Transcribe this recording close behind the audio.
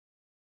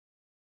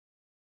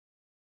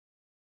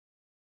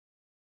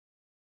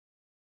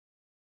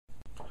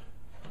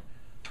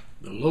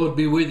The Lord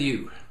be with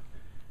you,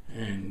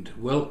 and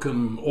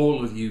welcome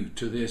all of you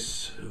to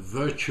this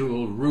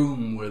virtual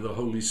room where the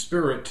Holy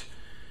Spirit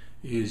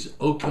is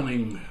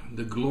opening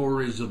the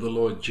glories of the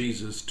Lord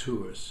Jesus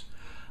to us.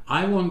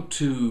 I want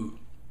to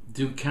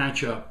do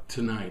catch up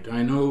tonight.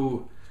 I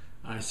know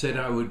I said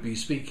I would be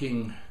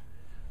speaking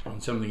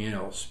on something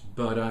else,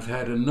 but I've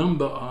had a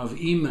number of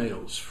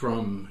emails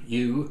from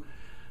you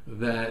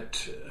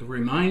that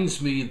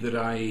reminds me that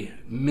I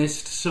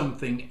missed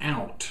something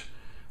out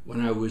when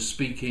I was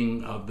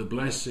speaking of the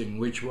blessing,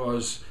 which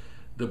was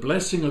the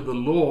blessing of the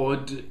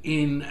Lord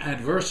in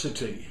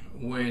adversity,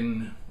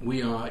 when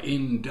we are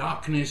in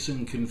darkness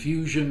and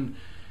confusion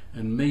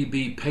and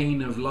maybe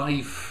pain of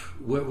life.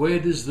 Where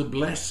does the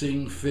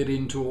blessing fit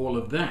into all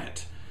of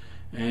that?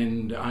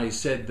 And I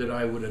said that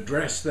I would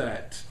address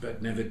that,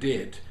 but never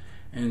did.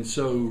 And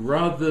so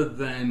rather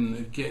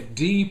than get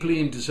deeply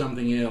into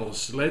something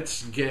else,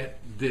 let's get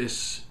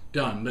this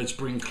done. Let's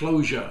bring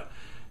closure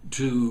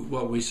to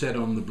what we said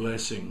on the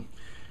blessing.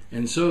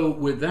 And so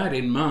with that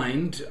in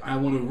mind, I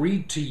want to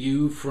read to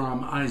you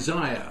from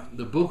Isaiah,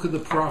 the book of the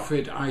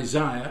prophet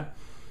Isaiah,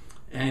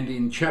 and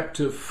in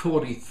chapter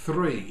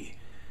 43,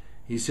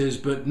 he says,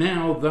 "But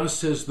now thus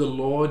says the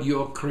Lord,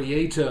 your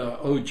creator,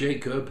 O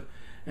Jacob,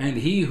 and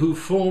he who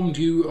formed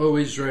you, O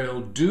Israel,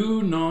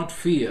 do not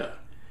fear,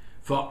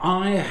 for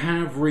I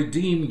have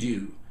redeemed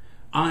you.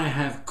 I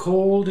have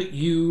called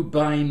you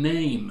by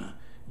name.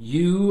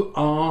 You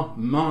are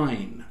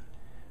mine.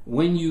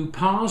 When you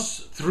pass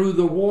through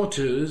the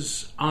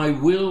waters, I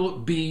will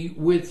be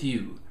with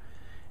you,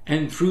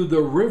 and through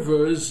the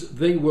rivers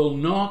they will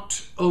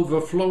not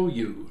overflow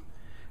you.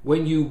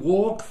 When you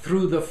walk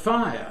through the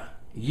fire,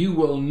 you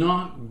will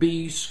not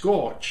be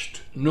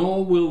scorched,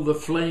 nor will the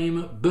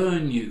flame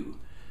burn you."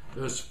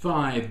 Verse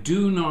 5,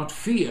 "Do not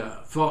fear,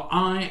 for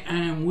I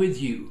am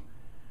with you."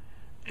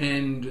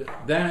 And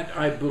that,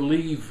 I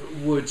believe,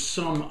 would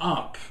sum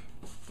up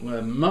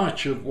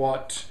much of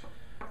what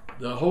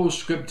the whole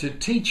scripture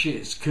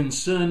teaches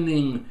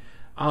concerning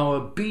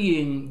our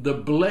being the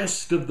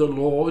blessed of the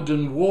Lord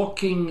and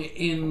walking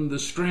in the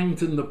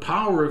strength and the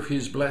power of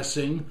his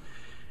blessing,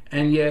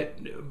 and yet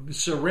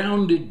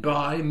surrounded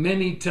by,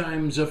 many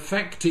times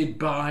affected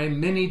by,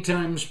 many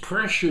times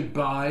pressured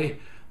by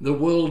the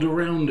world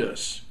around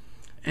us.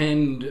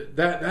 And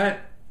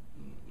that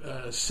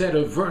set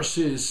of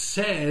verses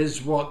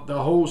says what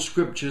the whole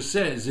scripture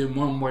says in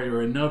one way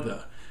or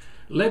another.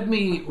 Let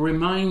me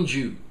remind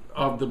you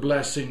of the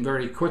blessing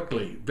very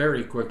quickly.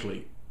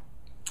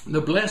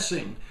 The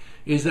blessing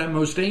is that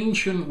most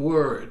ancient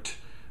word,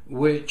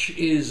 which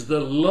is the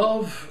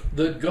love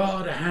that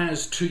God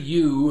has to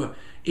you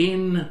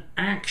in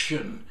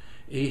action.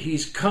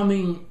 He's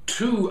coming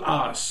to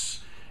us.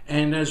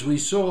 And as we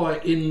saw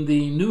in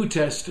the New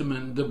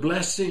Testament, the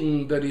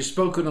blessing that is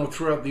spoken of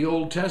throughout the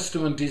Old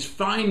Testament is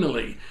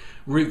finally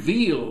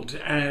revealed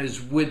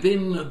as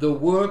within the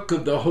work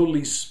of the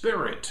Holy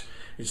Spirit.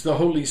 It's the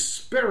Holy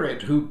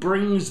Spirit who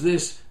brings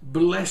this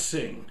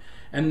blessing.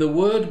 And the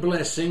word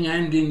blessing,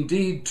 and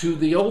indeed to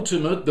the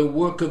ultimate, the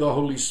work of the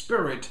Holy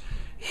Spirit,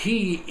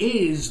 he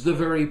is the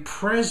very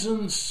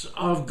presence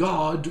of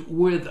God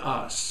with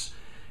us.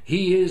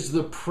 He is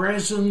the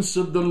presence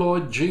of the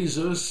Lord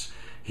Jesus.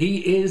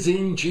 He is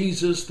in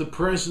Jesus the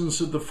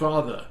presence of the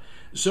Father.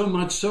 So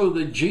much so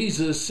that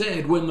Jesus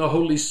said when the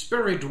Holy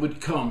Spirit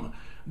would come,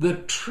 the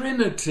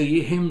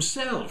Trinity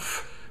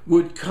himself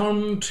would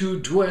come to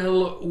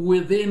dwell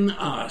within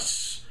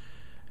us.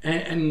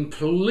 And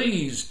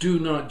please do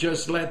not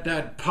just let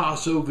that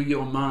pass over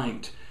your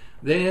mind.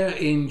 There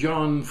in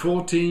John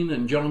 14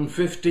 and John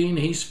 15,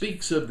 he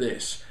speaks of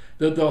this,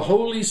 that the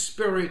Holy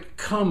Spirit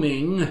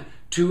coming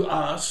to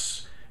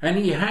us, and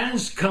he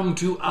has come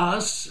to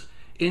us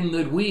in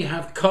that we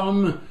have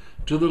come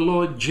to the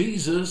Lord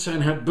Jesus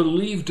and have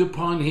believed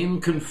upon him,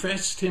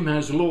 confessed him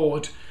as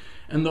Lord,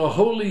 and the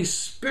Holy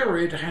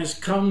Spirit has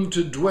come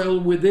to dwell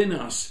within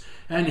us.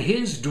 And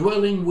his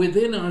dwelling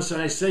within us,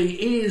 I say,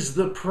 is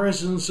the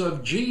presence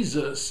of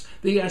Jesus,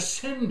 the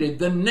ascended,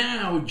 the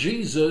now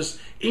Jesus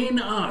in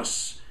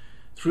us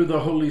through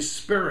the Holy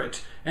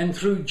Spirit. And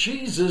through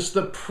Jesus,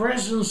 the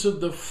presence of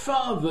the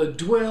Father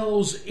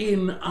dwells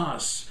in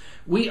us.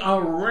 We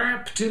are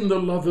wrapped in the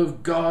love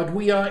of God.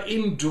 We are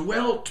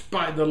indwelt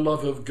by the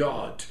love of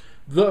God.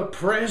 The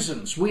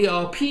presence. We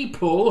are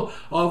people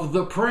of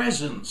the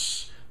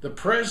presence. The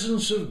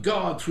presence of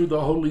God through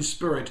the Holy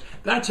Spirit.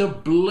 That's a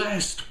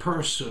blessed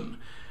person.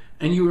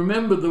 And you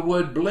remember the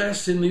word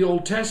blessed in the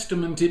Old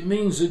Testament, it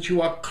means that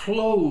you are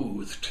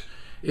clothed.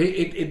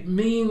 It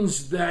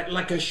means that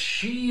like a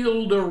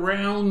shield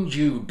around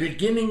you,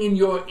 beginning in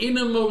your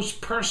innermost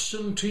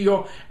person to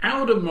your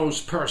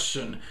outermost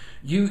person,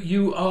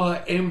 you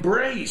are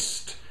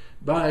embraced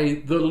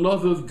by the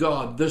love of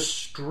God, the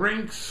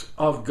strength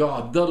of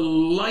God, the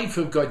life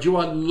of God. You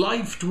are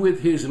lifed with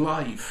his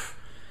life.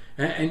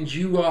 And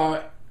you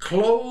are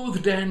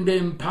clothed and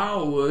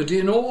empowered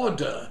in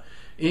order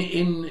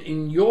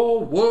in your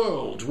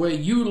world where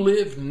you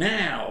live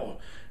now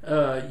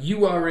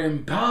you are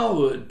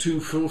empowered to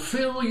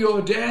fulfill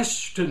your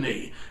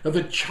destiny of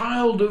a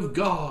child of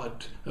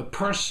God, a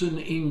person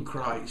in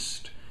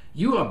Christ.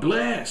 You are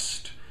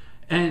blessed.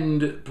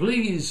 And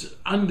please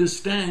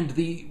understand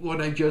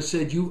what I just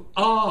said. You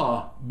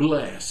are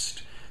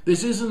blessed.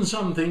 This isn't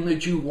something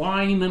that you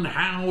whine and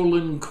howl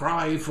and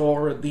cry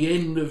for at the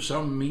end of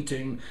some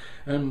meeting,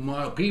 and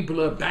while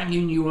people are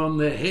banging you on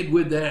the head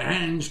with their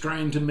hands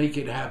trying to make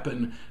it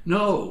happen.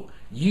 No,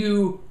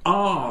 you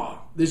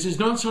are. This is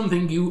not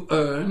something you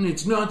earn.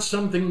 It's not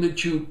something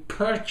that you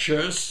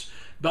purchase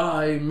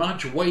by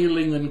much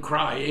wailing and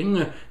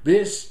crying.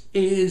 This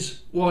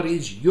is what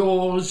is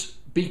yours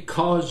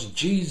because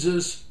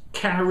Jesus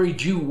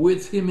carried you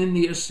with him in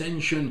the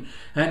ascension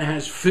and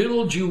has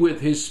filled you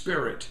with his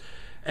Spirit.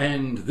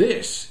 And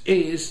this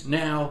is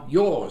now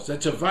yours.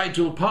 That's a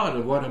vital part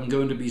of what I'm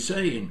going to be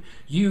saying.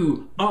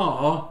 You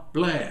are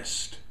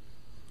blessed.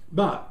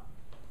 But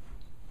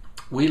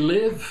we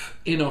live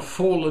in a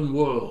fallen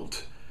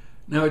world.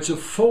 Now, it's a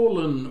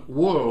fallen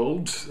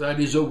world. That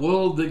is a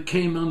world that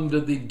came under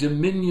the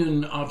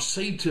dominion of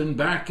Satan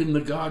back in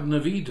the Garden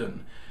of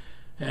Eden.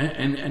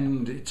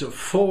 And it's a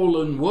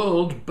fallen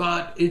world,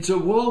 but it's a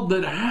world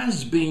that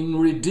has been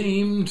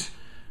redeemed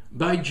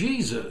by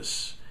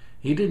Jesus.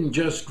 He didn't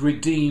just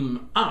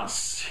redeem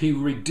us, he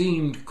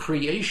redeemed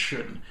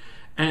creation.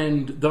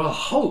 And the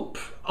hope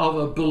of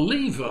a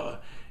believer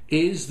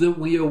is that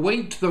we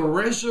await the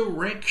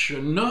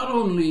resurrection not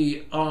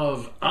only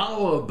of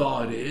our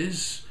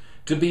bodies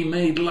to be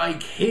made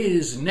like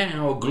his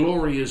now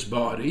glorious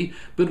body,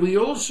 but we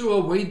also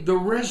await the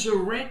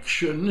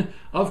resurrection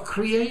of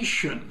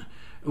creation,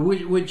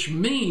 which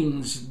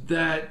means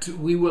that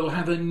we will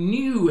have a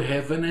new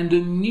heaven and a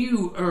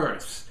new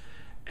earth.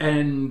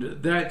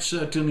 And that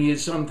certainly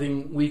is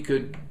something we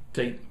could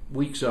take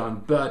weeks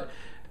on. But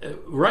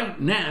right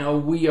now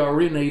we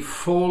are in a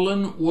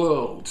fallen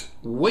world,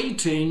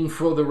 waiting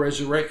for the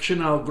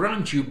resurrection, I'll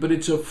grant you, but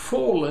it's a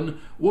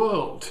fallen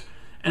world.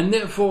 And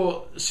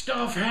therefore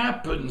stuff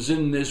happens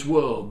in this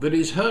world that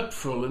is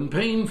hurtful and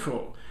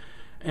painful.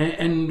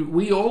 And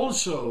we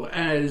also,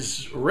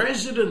 as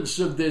residents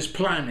of this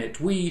planet,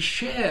 we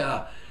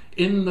share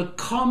in the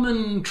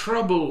common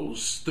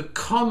troubles, the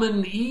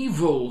common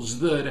evils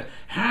that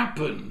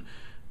happen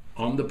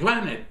on the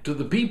planet, to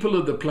the people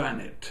of the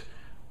planet,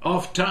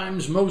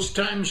 oftentimes, most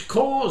times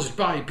caused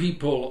by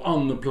people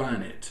on the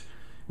planet.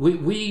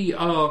 We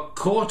are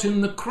caught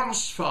in the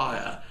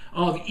crossfire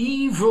of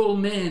evil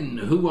men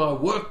who are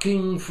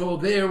working for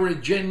their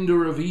agenda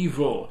of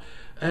evil,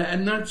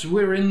 and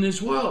we're in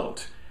this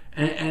world.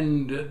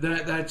 And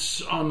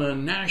that's on a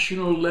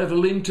national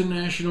level,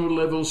 international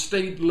level,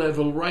 state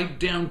level, right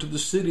down to the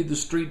city, the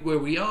street where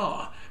we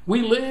are.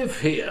 We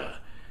live here.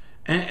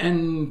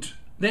 And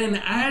then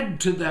add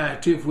to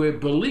that, if we're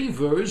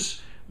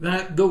believers,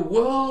 that the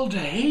world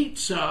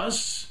hates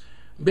us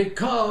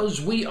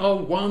because we are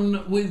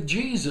one with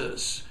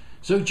Jesus.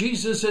 So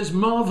Jesus says,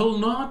 marvel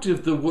not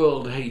if the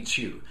world hates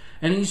you.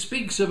 And he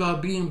speaks of our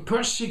being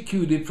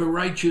persecuted for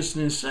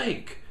righteousness'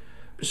 sake.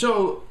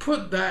 So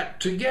put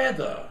that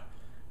together.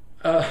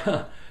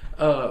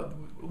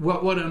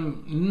 What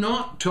I'm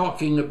not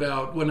talking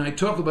about when I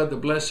talk about the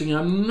blessing,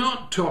 I'm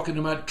not talking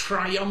about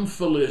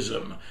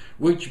triumphalism,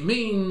 which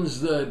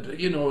means that,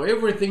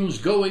 everything's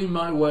going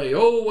my way.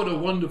 Oh, what a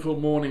wonderful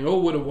morning. Oh,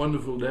 what a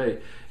wonderful day.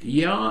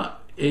 Yeah,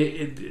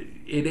 it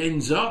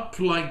ends up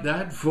like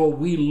that, for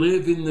we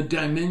live in the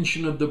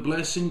dimension of the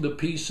blessing, the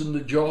peace, and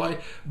the joy.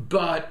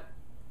 But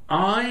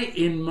I,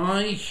 in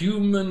my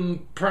human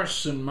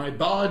person, my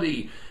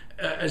body,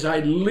 as I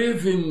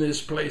live in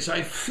this place,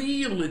 I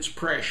feel its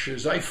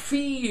pressures, I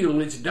feel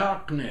its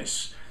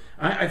darkness,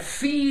 I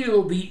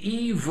feel the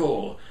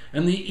evil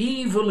and the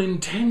evil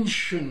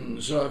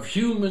intentions of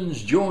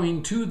humans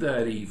joined to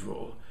that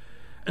evil.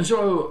 And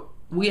so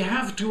we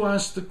have to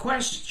ask the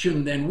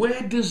question then,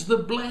 where does the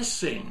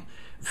blessing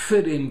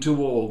fit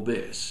into all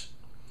this?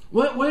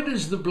 Where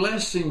does the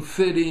blessing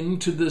fit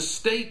into the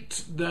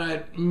state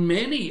that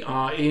many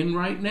are in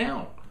right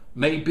now?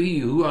 Maybe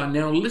who are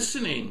now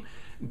listening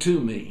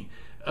to me,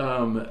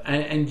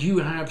 and you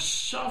have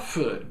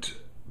suffered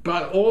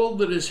by all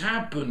that has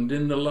happened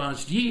in the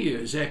last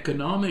years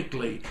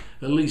economically,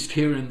 at least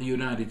here in the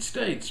United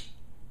States.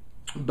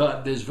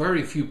 But there's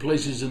very few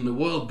places in the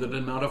world that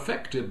are not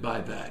affected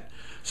by that.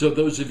 So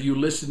those of you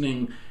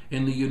listening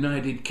in the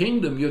United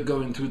Kingdom, you're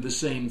going through the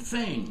same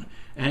thing.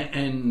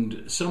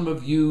 And some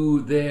of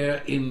you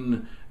there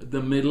in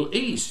the Middle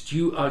East,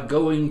 you are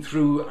going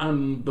through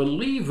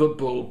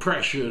unbelievable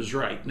pressures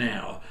right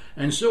now,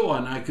 and so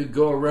on. I could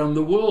go around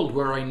the world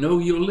where I know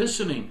you're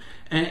listening.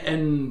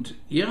 And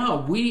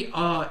yeah, we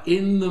are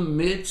in the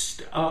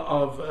midst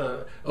of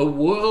a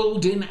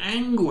world in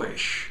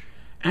anguish.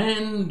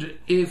 And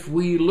if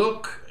we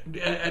look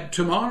at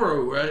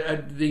tomorrow,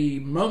 at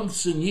the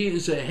months and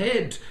years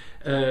ahead,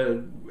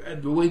 the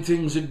way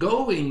things are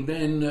going,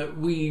 then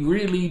we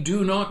really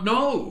do not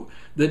know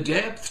the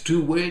depth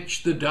to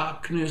which the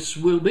darkness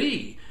will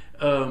be.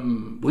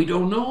 We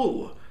don't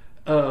know.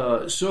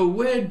 So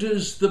where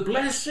does the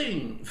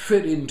blessing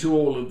fit into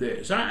all of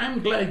this?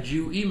 I'm glad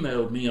you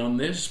emailed me on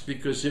this,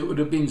 because it would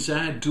have been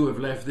sad to have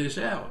left this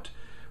out.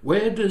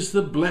 Where does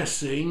the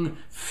blessing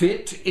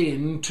fit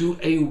into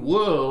a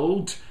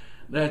world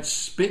that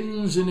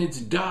spins in its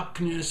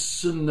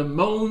darkness and the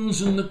moans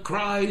and the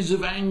cries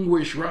of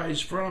anguish rise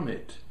from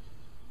it?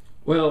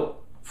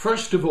 Well,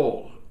 first of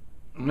all,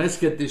 let's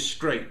get this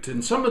straight.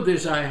 And some of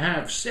this I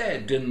have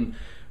said and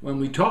when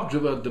we talked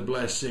about the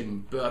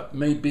blessing, but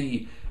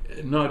maybe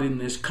not in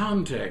this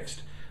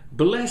context.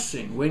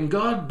 Blessing, when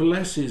God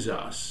blesses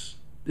us,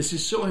 this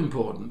is so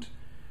important.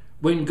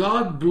 When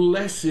God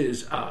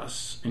blesses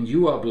us, and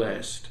you are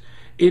blessed,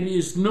 it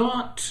is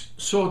not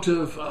sort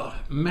of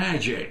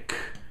magic.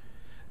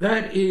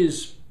 That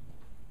is,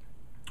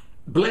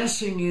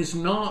 blessing is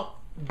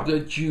not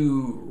that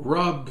you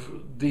rub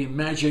the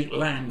magic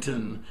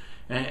lantern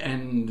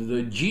and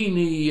the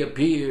genie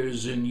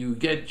appears and you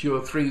get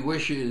your 3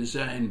 wishes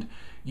and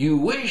you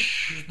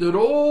wish that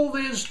all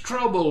this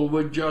trouble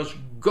would just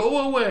go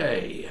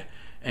away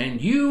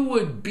and you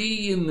would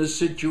be in the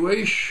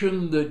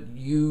situation that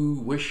you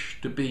wish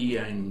to be,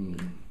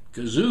 and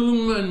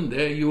kazoom, and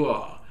there you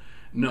are.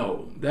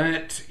 No,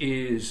 that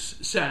is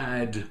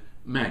sad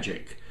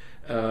magic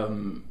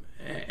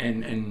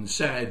and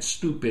sad,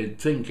 stupid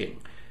thinking.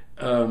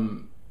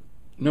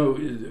 No,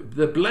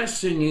 the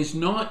blessing is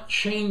not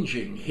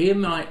changing. Hear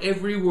my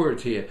every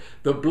word here.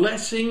 The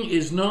blessing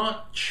is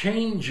not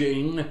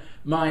changing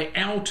my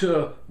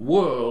outer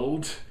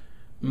world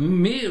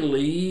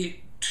merely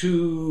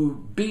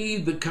to be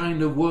the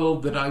kind of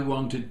world that I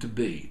want it to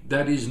be.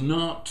 That is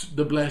not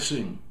the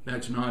blessing.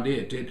 That's not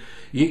it.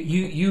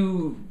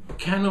 You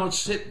cannot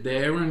sit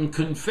there and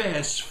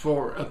confess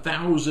for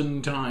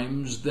 1,000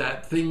 times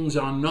that things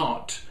are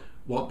not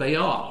what they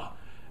are.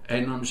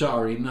 And I'm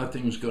sorry,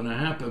 nothing's going to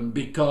happen,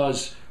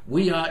 because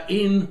we are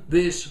in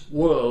this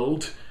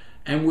world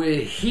and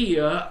we're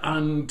here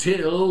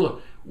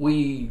until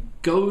we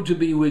go to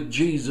be with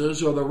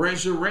Jesus, or the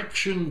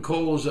resurrection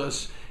calls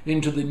us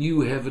into the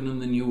new heaven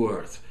and the new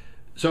earth.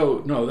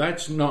 So, no,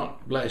 that's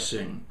not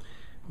blessing.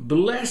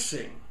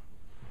 Blessing,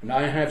 and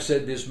I have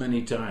said this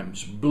many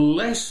times,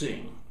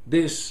 blessing,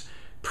 this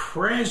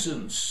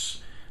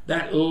presence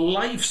that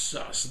lifes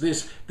us,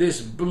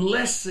 this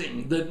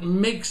blessing that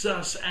makes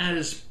us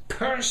as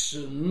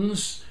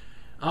persons,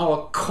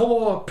 our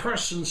core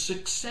person,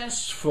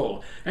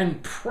 successful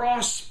and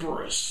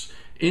prosperous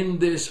in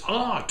this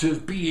art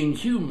of being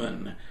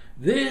human.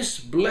 This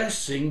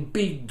blessing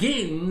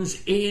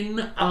begins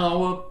in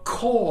our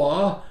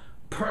core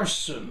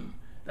person.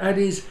 That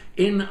is,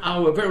 in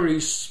our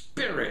very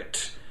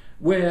spirit,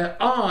 where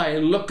I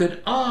look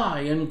at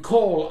I and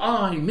call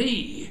I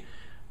me.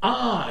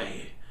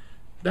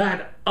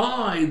 That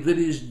I that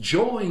is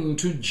joined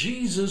to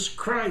Jesus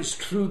Christ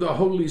through the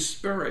Holy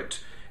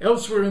Spirit,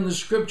 elsewhere in the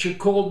scripture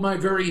called my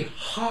very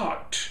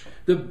heart,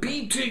 the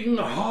beating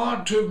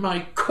heart of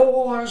my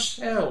core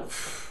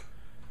self.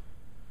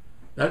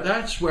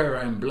 That's where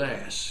I'm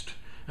blessed.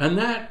 And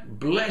that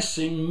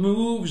blessing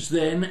moves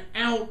then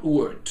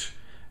outward.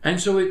 And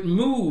so it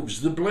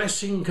moves, the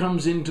blessing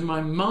comes into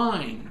my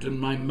mind, and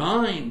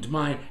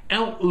my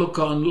outlook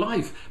on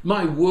life,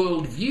 my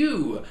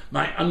worldview,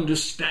 my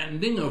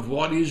understanding of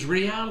what is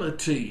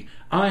reality.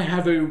 I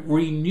have a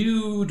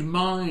renewed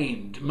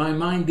mind. My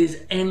mind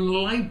is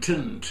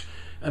enlightened.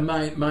 And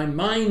my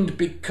mind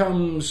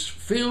becomes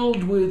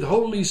filled with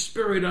Holy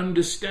Spirit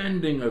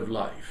understanding of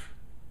life.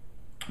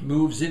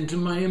 Moves into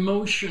my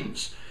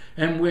emotions.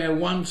 And where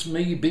once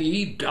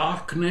maybe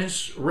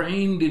darkness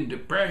reigned in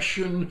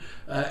depression,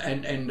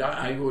 and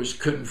I was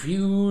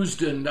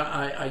confused, and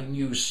I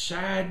knew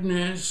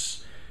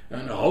sadness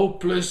and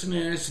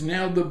hopelessness,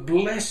 now the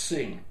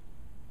blessing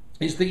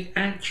is the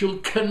actual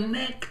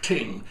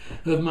connecting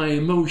of my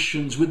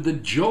emotions with the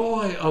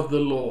joy of the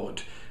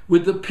Lord,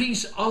 with the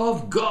peace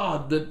of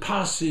God that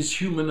passes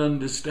human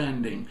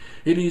understanding.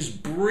 It is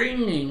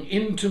bringing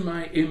into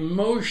my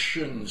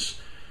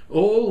emotions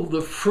all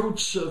the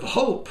fruits of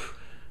hope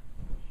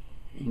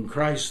in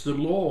Christ the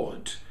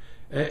Lord,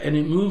 and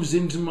it moves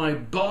into my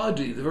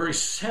body, the very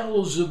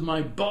cells of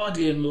my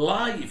body and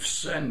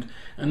lives, and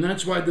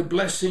that's why the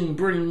blessing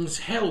brings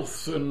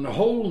health and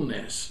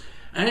wholeness,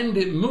 and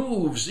it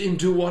moves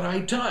into what I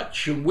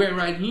touch and where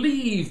I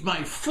leave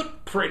my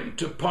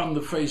footprint upon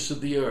the face of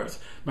the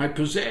earth, my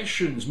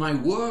possessions, my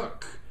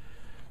work.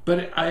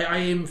 But I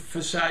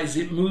emphasize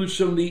it moves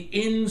from the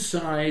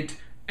inside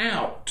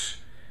out,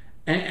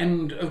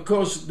 and of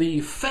course the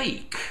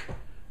fake.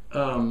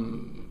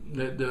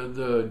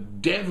 The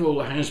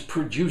devil has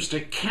produced a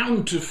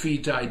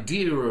counterfeit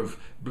idea of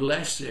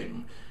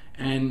blessing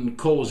and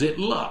calls it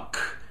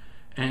luck.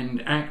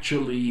 And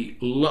actually,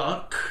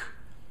 luck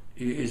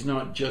is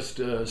not just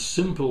a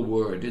simple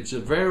word. It's a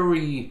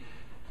very,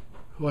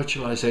 it's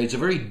a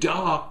very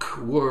dark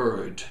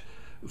word.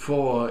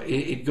 For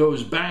it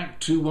goes back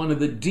to one of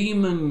the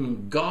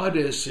demon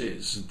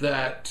goddesses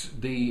that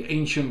the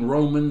ancient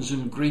Romans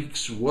and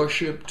Greeks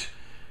worshipped.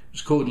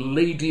 It's called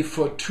Lady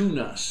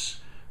Fortunas,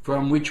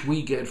 from which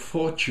we get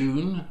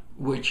fortune,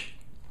 which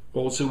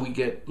Also, we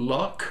get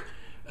luck.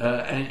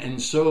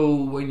 And so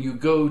when you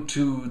go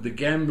to the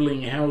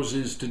gambling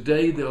houses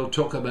today, they'll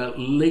talk about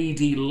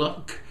Lady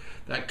Luck.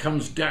 That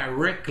comes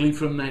directly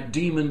from that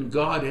demon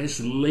goddess,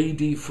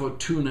 Lady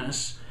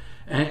Fortunas.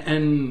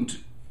 And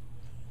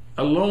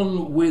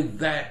along with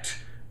that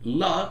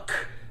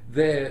luck,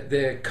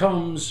 there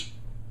comes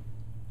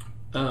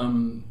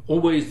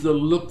always the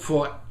look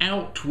for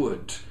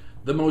outward,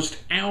 the most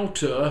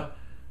outer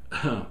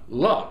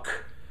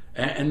luck.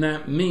 And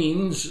that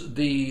means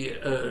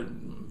the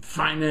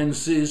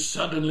finances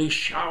suddenly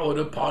showered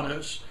upon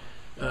us.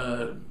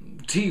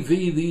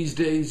 TV these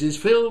days is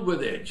filled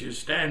with it. You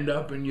stand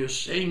up and you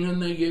sing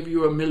and they give you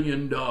 $1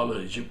 million.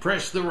 You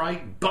press the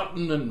right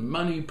button and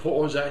money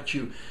pours at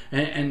you.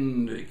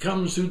 And it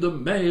comes through the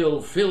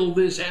mail, fill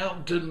this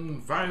out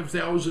and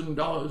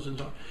 $5,000 and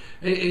so on.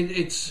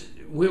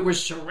 We're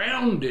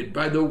surrounded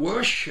by the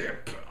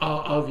worship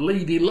of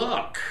Lady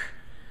Luck.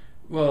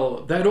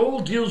 Well, that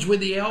all deals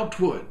with the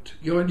outward.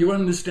 You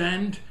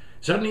understand?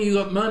 Suddenly you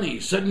got money.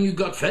 Suddenly you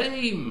got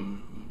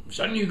fame.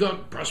 Suddenly you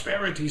got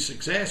prosperity,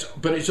 success.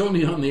 But it's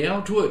only on the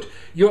outward.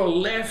 You're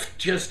left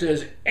just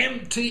as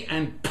empty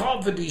and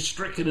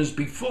poverty-stricken as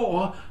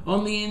before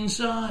on the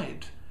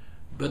inside.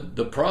 But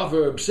the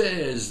proverb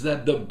says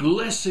that the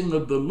blessing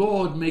of the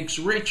Lord makes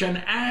rich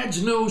and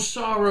adds no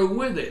sorrow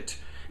with it.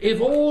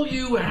 If all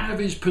you have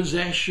is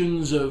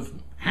possessions of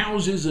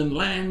houses and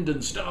land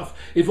and stuff,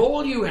 if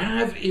all you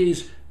have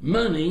is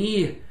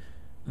money,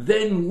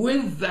 then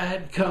with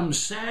that comes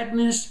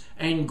sadness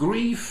and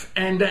grief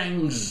and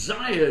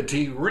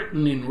anxiety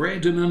written in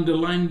red and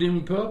underlined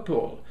in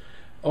purple.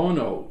 Oh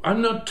no,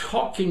 I'm not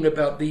talking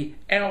about the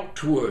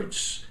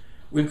outwards.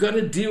 We've got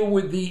to deal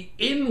with the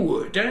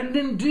inward, and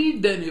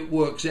indeed then it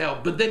works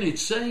out, but then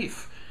it's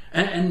safe.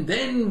 And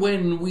then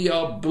when we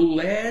are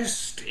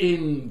blessed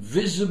in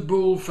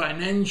visible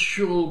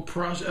financial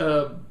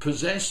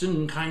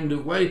possession kind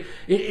of way,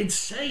 it's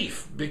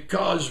safe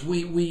because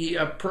we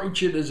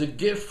approach it as a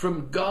gift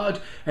from God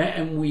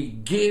and we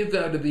give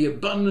out of the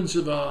abundance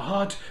of our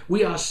heart.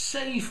 We are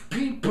safe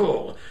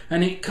people,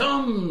 and it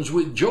comes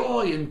with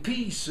joy and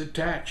peace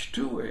attached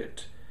to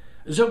it.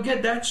 So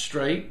get that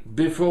straight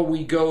before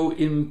we go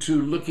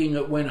into looking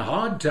at when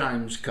hard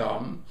times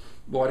come,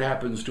 what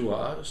happens to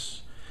us.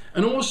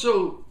 And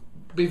also,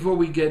 before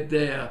we get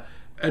there,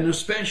 and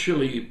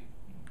especially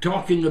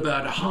talking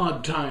about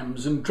hard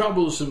times and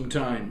troublesome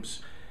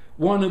times,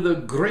 one of the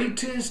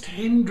greatest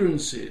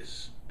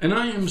hindrances, and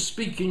I am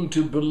speaking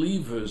to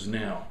believers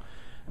now,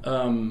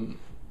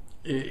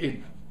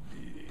 it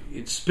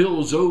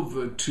spills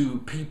over to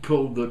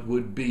people that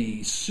would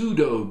be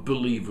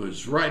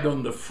pseudo-believers, right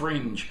on the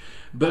fringe.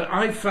 But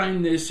I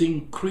find this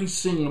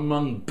increasing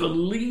among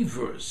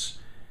believers.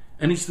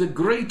 And it's the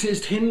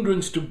greatest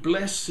hindrance to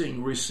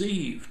blessing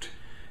received.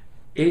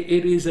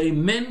 It is a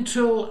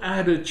mental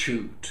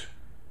attitude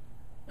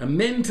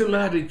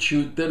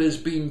that has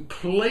been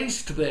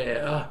placed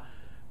there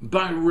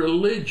by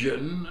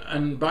religion,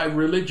 and by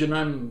religion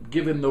I'm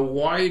given the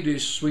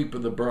widest sweep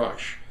of the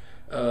brush.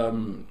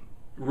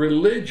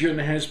 Religion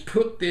has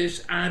put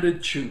this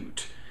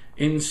attitude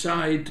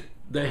inside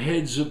the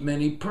heads of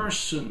many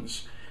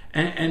persons.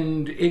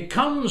 And it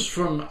comes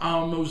from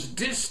our most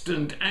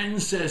distant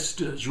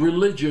ancestors,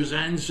 religious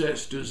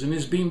ancestors, and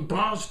is being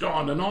passed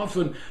on, and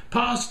often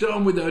passed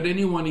on without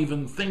anyone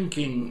even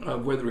thinking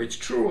of whether it's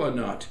true or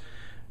not.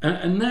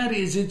 And that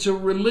is, it's a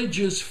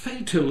religious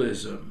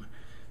fatalism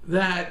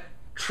that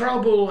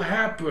trouble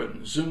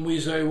happens and we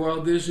say,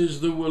 well, this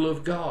is the will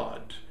of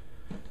God.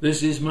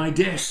 This is my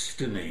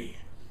destiny.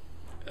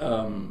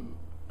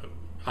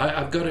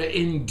 I've got to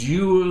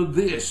endure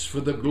this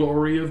for the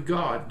glory of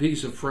God.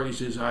 These are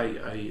phrases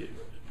I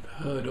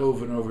heard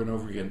over and over and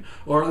over again.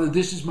 Or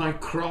this is my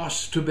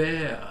cross to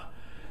bear.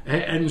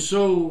 And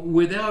so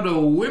without a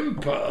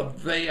whimper,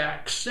 they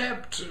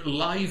accept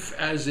life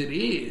as it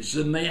is,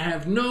 and they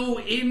have no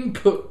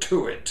input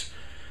to it.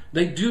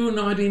 They do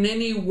not in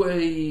any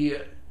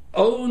way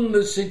own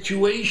the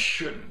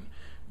situation,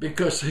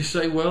 because they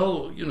say,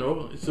 well,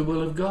 it's the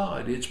will of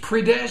God. It's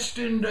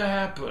predestined to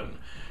happen.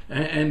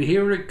 And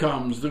here it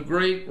comes, the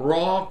great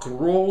rock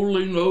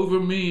rolling over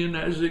me, and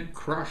as it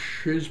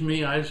crushes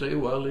me, I say,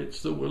 well,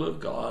 it's the will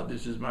of God.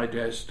 This is my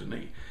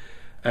destiny.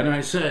 And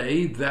I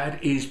say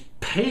that is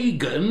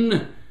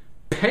pagan,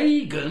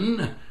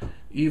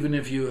 even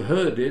if you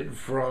heard it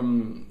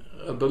from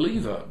a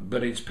believer,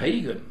 but it's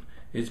pagan.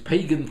 It's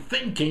pagan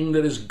thinking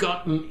that has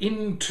gotten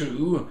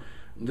into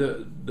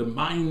the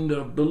mind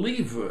of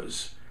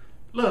believers.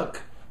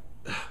 Look,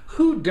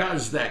 who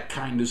does that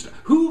kind of stuff?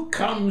 Who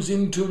comes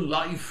into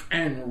life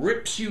and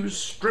rips you,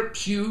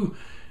 strips you,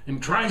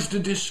 and tries to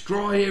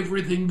destroy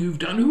everything you've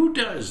done? Who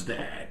does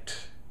that?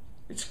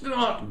 It's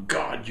not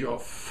God your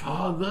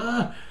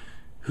Father,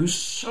 who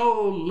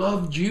so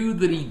loved you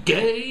that he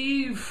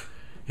gave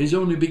his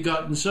only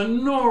begotten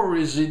Son, nor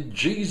is it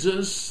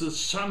Jesus, the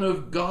Son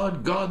of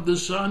God, God the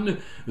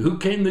Son, who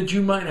came that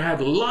you might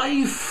have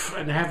life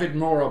and have it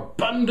more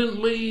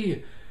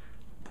abundantly.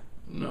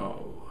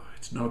 No.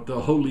 It's not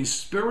the Holy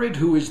Spirit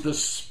who is the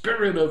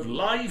Spirit of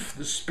life,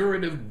 the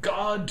Spirit of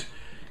God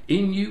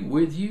in you,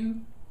 with you.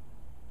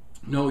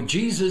 No,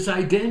 Jesus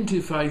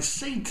identifies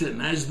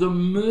Satan as the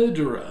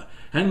murderer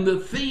and the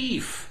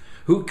thief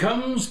who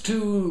comes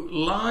to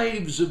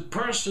lives of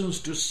persons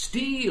to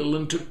steal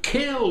and to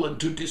kill and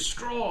to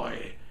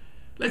destroy.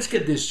 Let's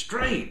get this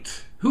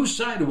straight. Whose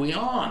side are we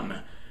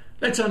on?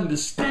 Let's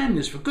understand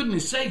this. For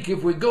goodness sake,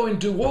 if we're going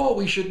to war,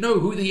 we should know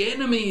who the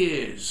enemy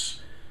is.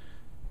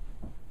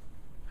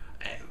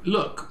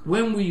 Look,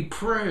 when we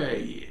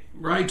pray,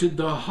 right at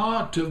the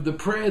heart of the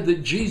prayer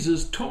that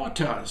Jesus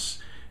taught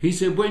us, he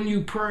said, when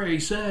you pray,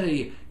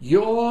 say,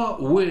 your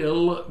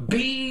will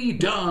be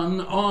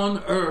done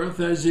on earth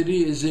as it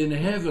is in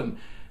heaven.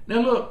 Now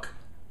look,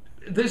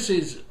 this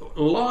is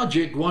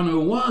logic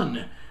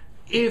 101.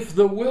 If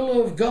the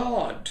will of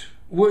God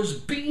was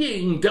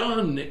being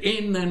done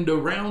in and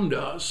around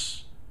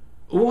us,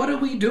 what are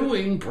we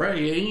doing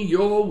praying,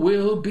 your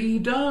will be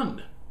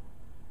done?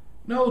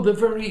 No, the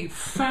very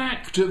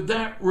fact of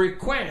that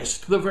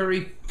request, the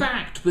very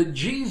fact that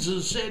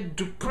Jesus said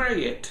to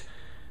pray it,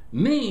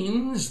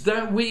 means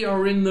that we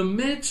are in the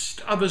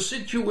midst of a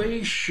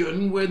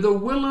situation where the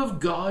will of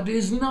God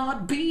is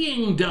not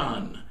being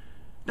done.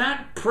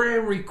 That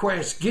prayer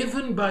request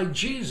given by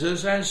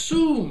Jesus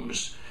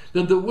assumes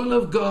that the will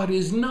of God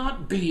is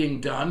not being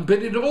done,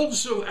 but it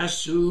also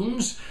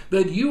assumes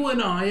that you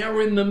and I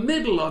are in the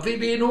middle of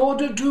it in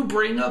order to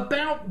bring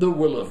about the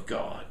will of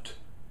God.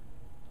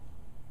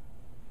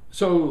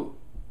 So,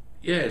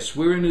 yes,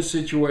 we're in a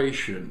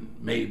situation,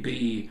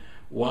 maybe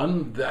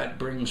one that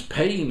brings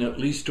pain, at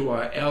least to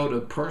our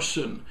outer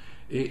person.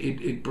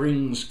 It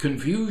brings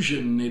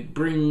confusion. It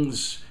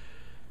brings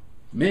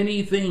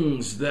many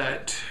things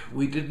that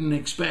we didn't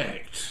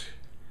expect.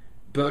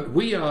 But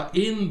we are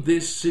in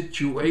this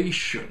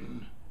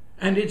situation,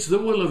 and it's the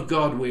will of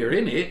God we're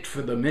in it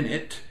for the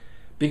minute,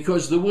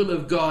 because the will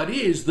of God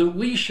is that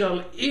we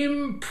shall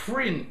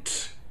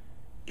imprint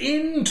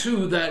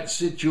into that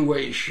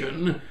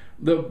situation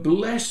the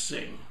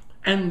blessing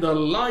and the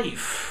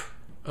life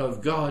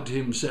of God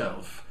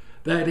himself,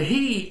 that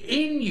he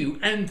in you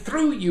and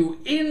through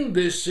you in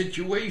this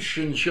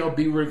situation shall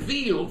be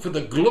revealed for the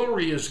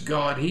glorious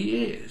God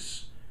he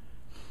is.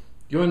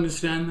 You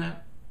understand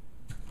that?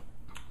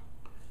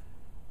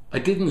 I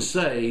didn't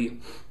say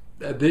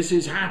that this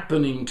is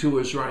happening to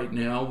us right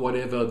now,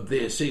 whatever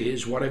this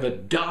is, whatever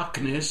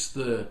darkness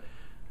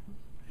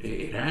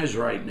it has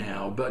right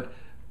now, but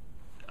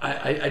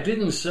I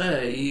didn't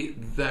say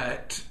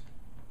that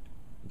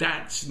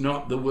that's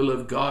not the will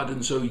of God,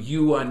 and so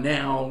you are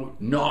now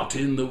not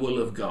in the will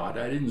of God.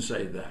 I didn't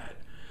say that.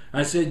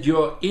 I said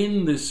you're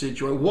in this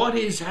situation. What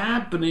is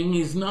happening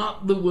is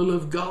not the will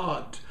of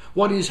God.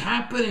 What is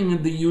happening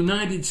in the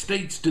United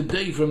States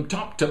today from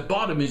top to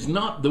bottom is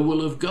not the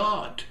will of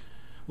God.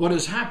 What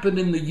has happened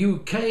in the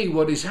UK,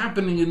 what is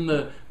happening in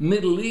the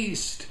Middle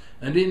East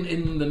and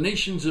in the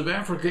nations of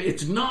Africa,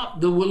 it's not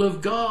the will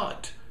of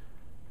God.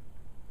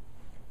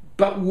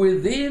 But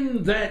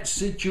within that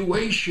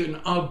situation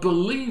are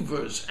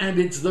believers, and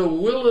it's the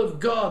will of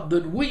God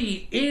that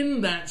we, in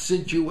that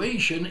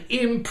situation,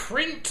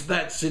 imprint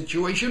that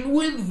situation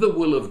with the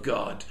will of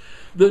God.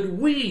 That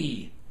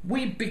we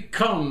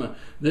become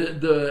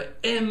the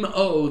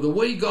MO, the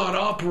way God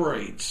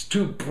operates,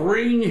 to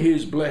bring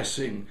his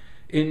blessing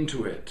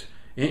into it,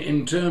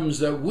 in terms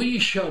that we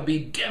shall be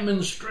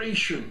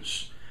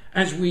demonstrations.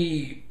 As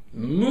we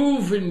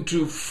move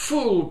into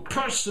full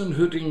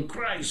personhood in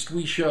Christ,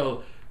 we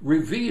shall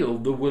reveal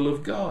the will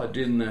of God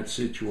in that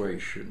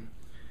situation.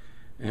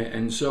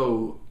 And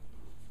so,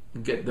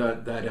 get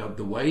that out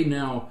the way.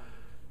 Now,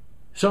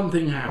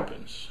 something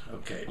happens.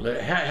 Okay,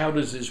 how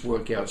does this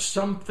work out?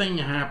 Something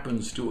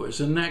happens to us,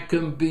 and that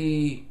can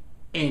be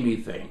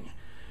anything.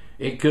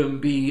 It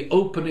can be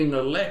opening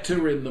a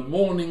letter in the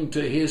morning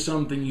to hear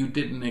something you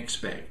didn't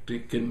expect.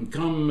 It can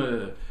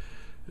come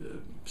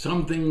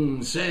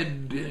something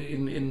said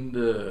in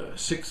the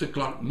 6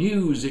 o'clock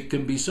news. It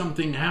can be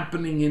something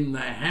happening in the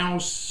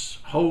house,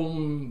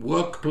 home,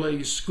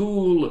 workplace,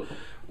 school,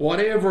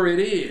 whatever it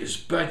is.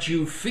 But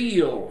you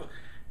feel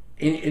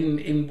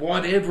in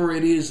whatever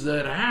it is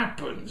that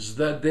happens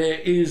that there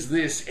is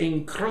this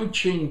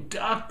encroaching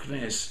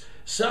darkness.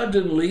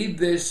 Suddenly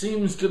there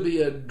seems to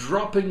be a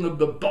dropping of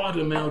the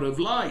bottom out of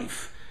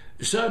life.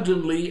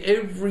 Suddenly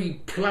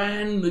every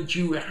plan that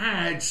you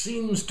had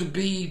seems to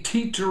be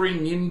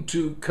teetering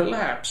into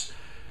collapse.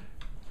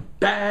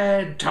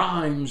 Bad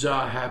times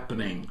are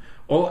happening.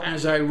 Or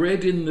as I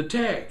read in the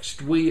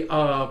text, we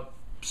are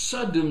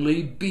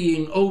suddenly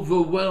being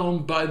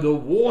overwhelmed by the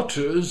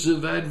waters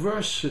of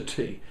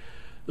adversity.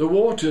 The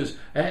waters,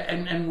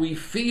 and we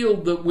feel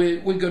that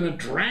we're going to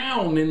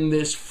drown in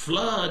this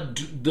flood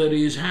that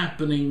is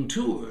happening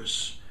to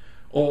us.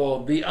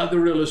 Or the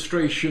other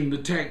illustration the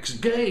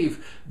text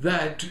gave,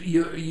 that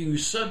you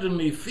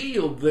suddenly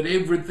feel that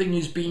everything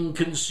is being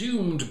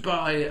consumed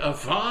by a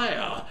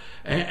fire,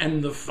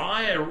 and the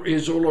fire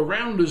is all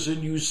around us,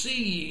 and you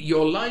see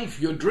your life,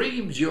 your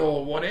dreams,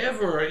 your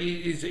whatever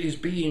is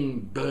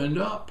being burned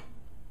up.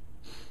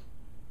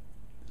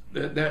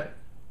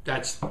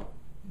 That's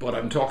what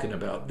I'm talking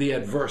about, the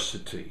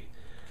adversity.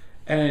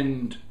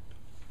 And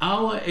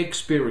our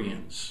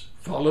experience,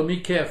 follow me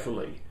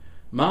carefully,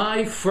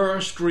 my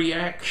first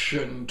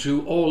reaction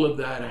to all of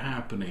that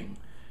happening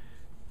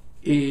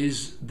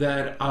is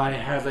that I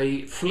have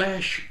a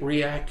flesh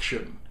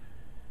reaction.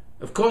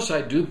 Of course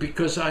I do,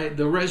 because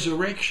the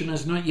resurrection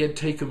has not yet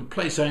taken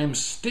place. I am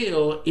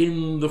still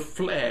in the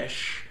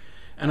flesh,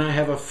 and I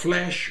have a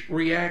flesh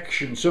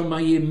reaction. So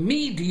my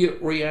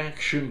immediate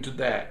reaction to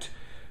that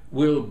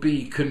will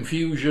be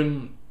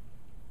confusion,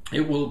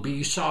 it will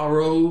be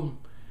sorrow,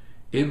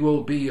 it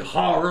will be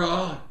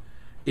horror,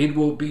 it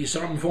will be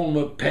some form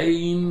of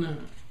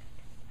pain,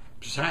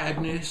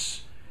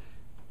 sadness,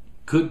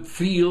 could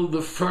feel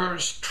the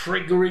first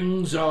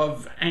triggerings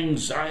of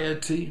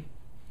anxiety.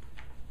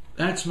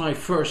 That's my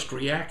first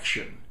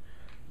reaction.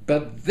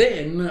 But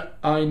then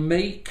I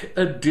make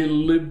a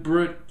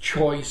deliberate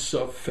choice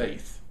of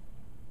faith.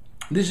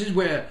 This is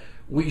where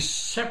we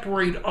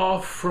separate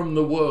off from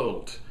the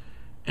world,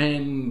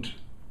 and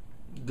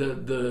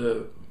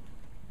the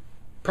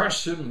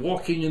person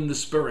walking in the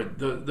Spirit,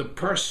 the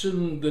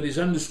person that is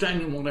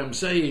understanding what I'm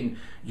saying,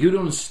 you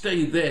don't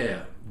stay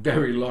there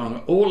very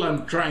long. All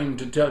I'm trying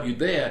to tell you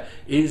there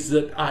is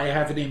that I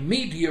have an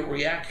immediate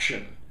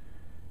reaction.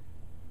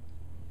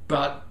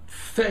 But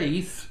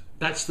faith,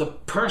 that's the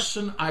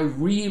person I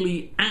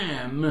really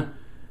am,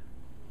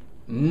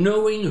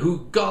 knowing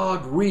who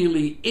God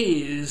really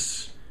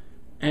is,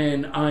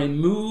 and I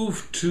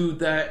move to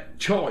that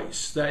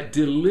choice, that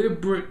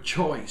deliberate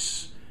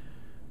choice,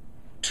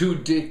 to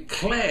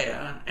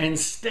declare and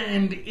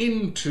stand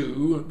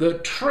into the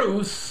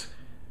truth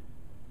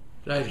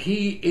that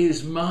He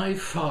is my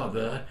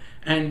Father,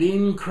 and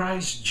in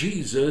Christ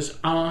Jesus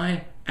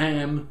I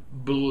am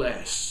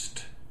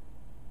blessed.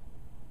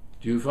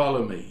 Do you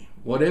follow me?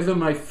 Whatever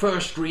my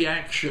first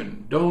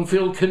reaction, don't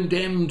feel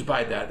condemned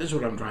by that. That's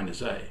what I'm trying to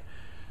say.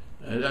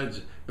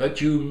 But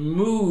you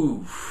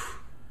move.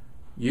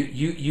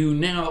 You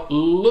now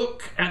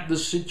look at the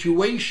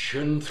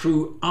situation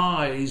through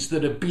eyes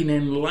that have been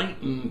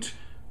enlightened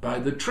by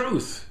the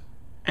truth.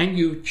 And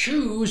you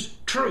choose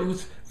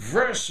truth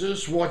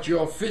versus what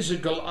your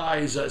physical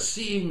eyes are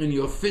seeing and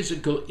your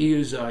physical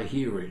ears are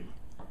hearing.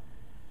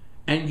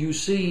 And you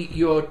see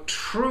your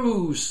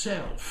true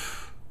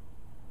self.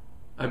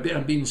 I've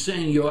been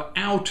saying your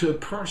outer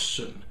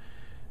person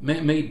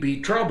may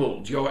be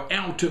troubled. Your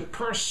outer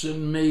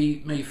person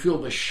may feel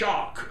the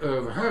shock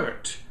of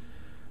hurt.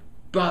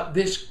 But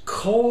this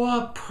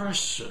core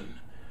person,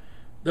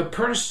 the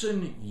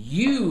person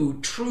you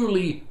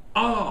truly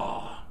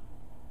are,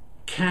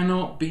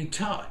 cannot be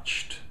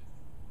touched.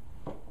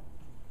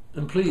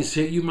 And please,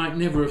 you might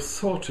never have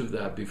thought of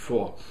that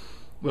before.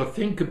 Well,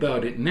 think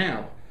about it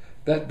now.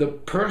 That the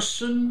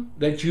person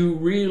that you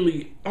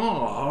really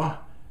are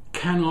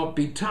cannot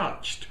be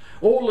touched.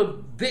 All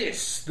of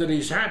this that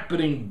is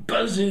happening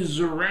buzzes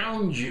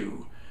around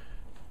you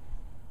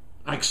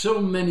like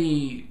so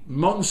many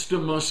monster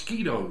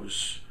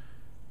mosquitoes.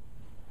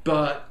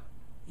 But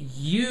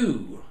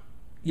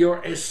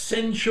your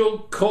essential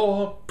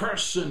core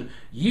person,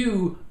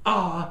 you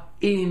are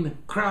in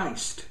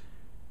Christ.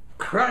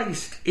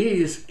 Christ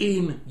is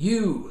in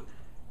you,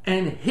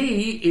 and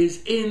He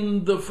is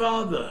in the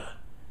Father.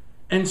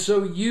 And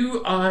so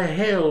you are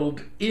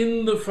held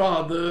in the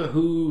Father,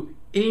 who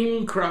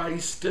in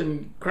Christ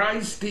and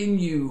Christ in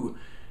you.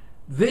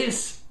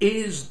 This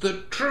is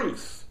the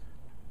truth.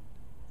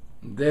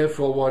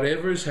 Therefore,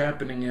 whatever is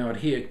happening out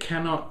here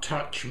cannot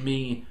touch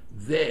me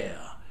there.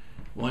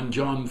 1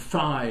 John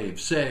 5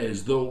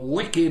 says, the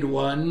wicked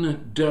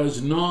one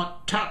does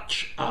not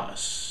touch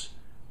us.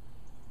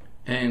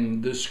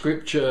 And the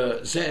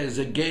scripture says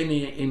again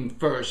in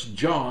 1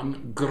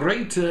 John,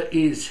 greater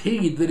is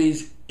He that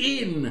is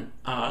in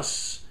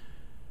us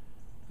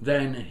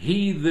than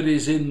he that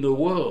is in the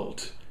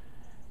world.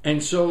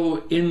 And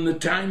so in the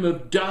time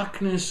of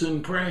darkness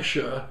and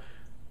pressure,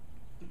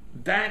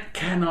 that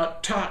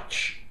cannot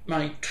touch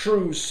my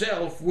true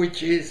self,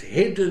 which is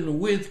hidden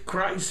with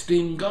Christ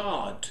in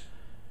God.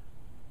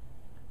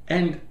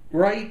 And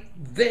right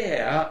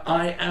there,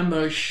 I am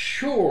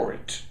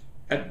assured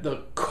at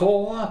the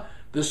core,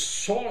 the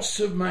source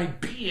of my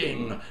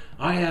being,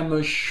 I am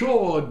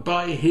assured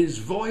by His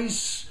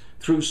voice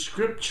through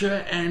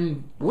Scripture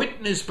and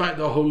witnessed by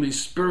the Holy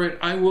Spirit,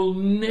 I will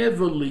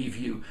never leave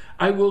you.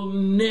 I will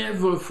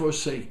never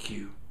forsake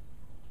you.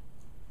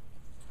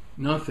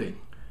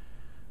 Nothing.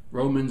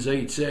 Romans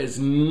 8 says,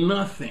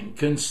 nothing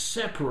can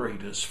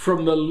separate us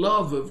from the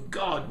love of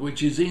God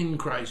which is in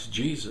Christ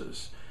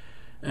Jesus.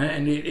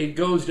 And it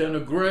goes down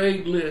a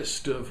great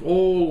list of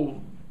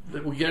all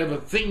that we could ever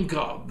think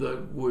of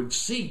that would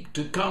seek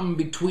to come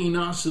between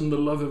us and the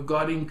love of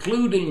God,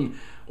 including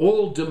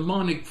all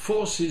demonic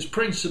forces,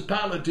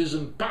 principalities,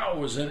 and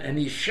powers. And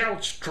he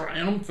shouts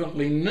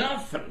triumphantly,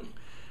 nothing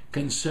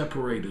can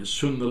separate us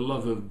from the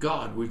love of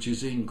God which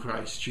is in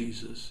Christ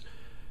Jesus.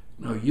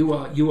 No,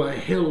 you are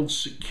held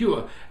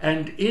secure.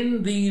 And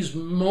in these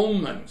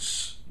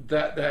moments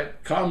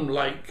that come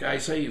like, I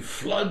say,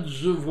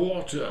 floods of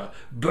water,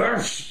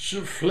 bursts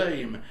of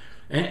flame,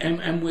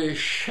 and we're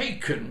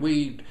shaken.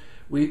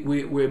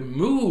 We're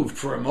moved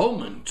for a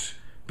moment,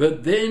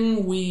 but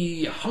then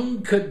we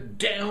hunker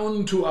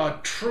down to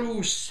our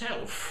true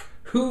self.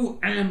 Who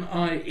am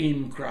I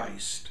in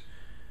Christ?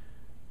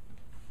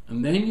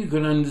 And then you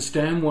can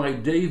understand why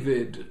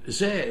David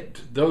said,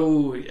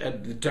 though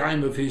at the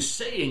time of his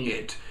saying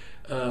it,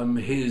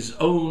 his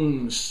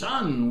own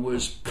son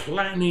was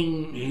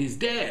planning his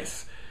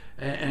death.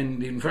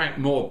 And in fact,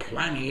 more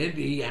planning it,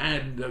 he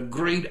had a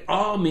great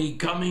army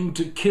coming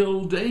to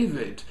kill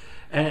David.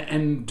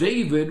 And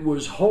David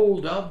was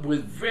holed up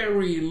with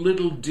very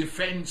little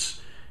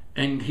defense.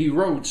 And he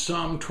wrote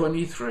Psalm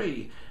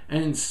 23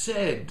 and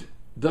said,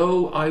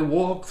 though I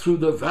walk through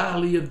the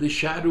valley of the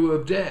shadow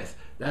of death,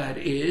 that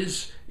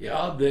is,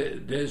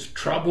 there's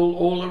trouble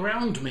all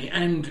around me.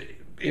 And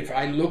if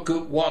I look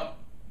at what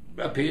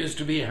appears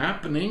to be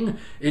happening,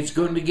 it's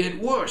going to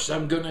get worse.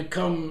 I'm going to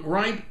come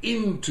right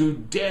into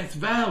Death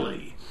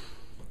Valley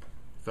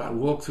if I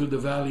walk through the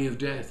valley of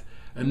death.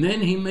 And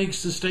then he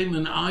makes the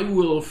statement, I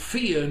will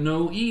fear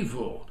no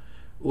evil,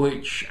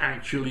 which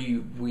actually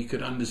we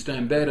could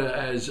understand better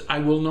as I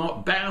will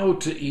not bow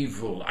to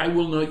evil. I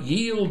will not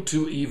yield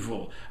to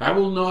evil. I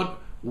will not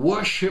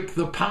worship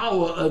the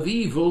power of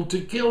evil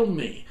to kill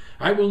me.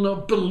 I will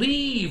not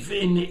believe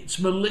in its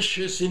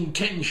malicious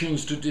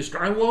intentions to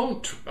destroy. I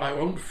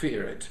won't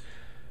fear it,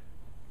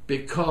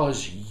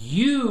 because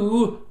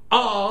you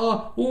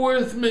are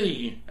with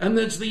me. And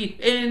that's the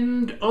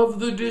end of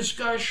the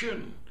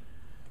discussion.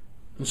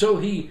 And so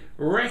he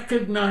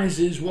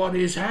recognizes what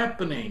is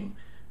happening,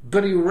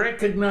 but he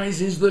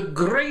recognizes the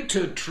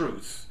greater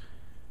truth.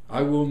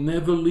 I will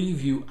never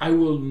leave you. I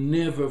will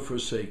never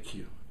forsake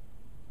you.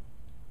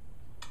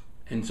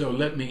 And so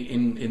let me,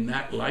 in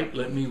that light,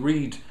 let me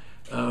read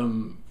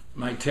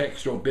my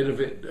text or a bit of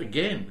it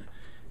again.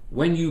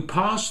 When you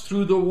pass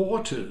through the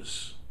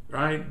waters,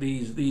 right,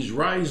 these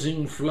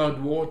rising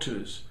flood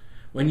waters,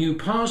 when you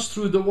pass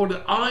through the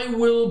water, I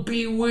will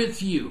be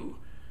with you.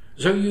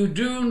 So you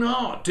do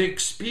not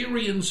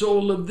experience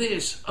all of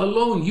this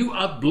alone. You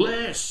are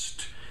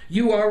blessed.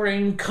 You are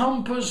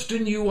encompassed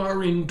and you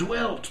are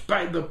indwelt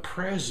by the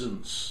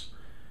presence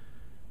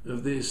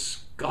of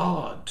this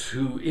God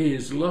who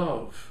is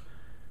love.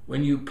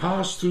 When you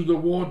pass through the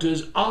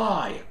waters,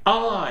 I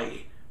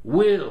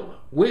will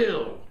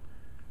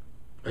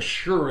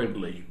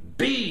assuredly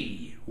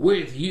be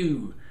with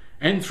you.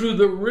 And through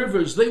the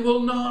rivers, they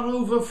will not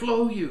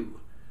overflow you.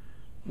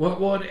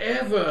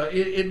 Whatever,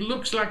 it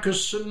looks like a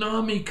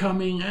tsunami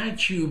coming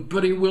at you,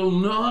 but it will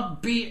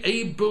not be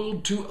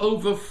able to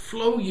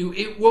overflow you.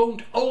 It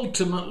won't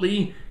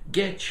ultimately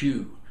get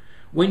you.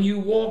 When you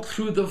walk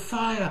through the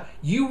fire,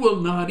 you will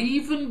not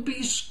even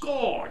be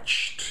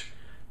scorched.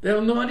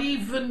 There'll not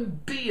even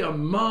be a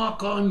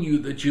mark on you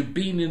that you've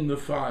been in the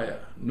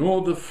fire,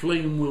 nor the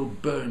flame will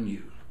burn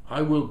you.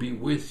 I will be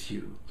with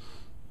you.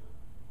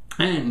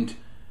 And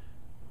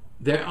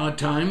there are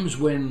times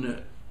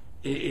when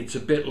it's a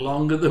bit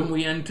longer than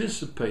we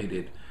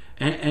anticipated,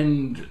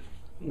 and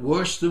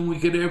worse than we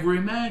could ever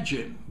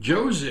imagine.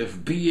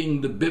 Joseph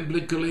being the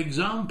biblical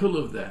example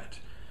of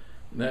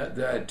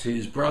that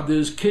his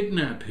brothers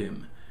kidnap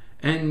him.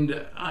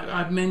 And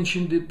I've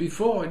mentioned it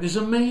before. It is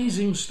an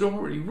amazing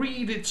story.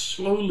 Read it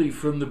slowly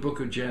from the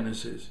book of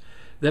Genesis.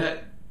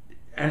 That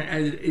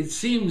it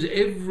seems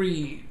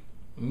every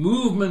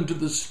movement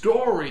of the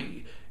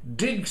story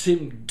digs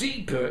him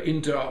deeper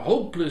into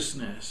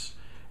hopelessness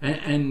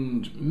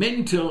and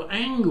mental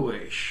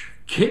anguish.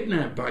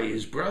 Kidnapped by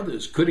his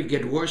brothers. Could it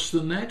get worse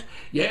than that?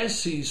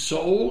 Yes, he's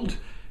sold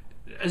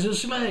as a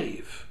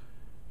slave.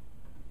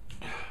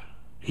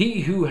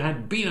 He who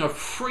had been a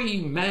free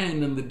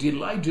man and the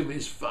delight of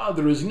his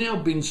father has now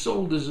been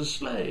sold as a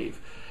slave.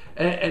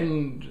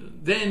 And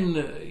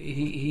then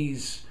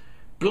he's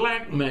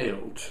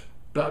blackmailed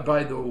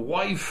by the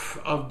wife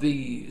of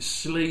the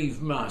slave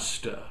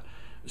master,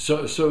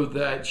 so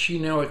that she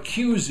now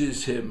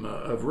accuses him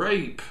of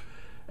rape.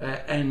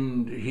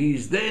 And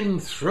he's then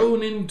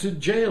thrown into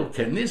jail.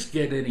 Can this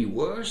get any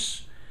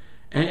worse?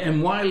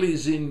 And while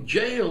he's in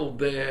jail,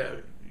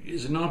 there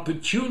is an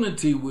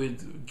opportunity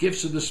with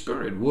gifts of the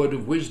Spirit, word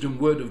of wisdom,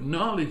 word of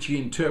knowledge. He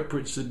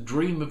interprets the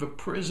dream of a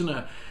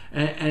prisoner,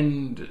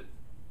 and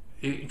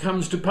it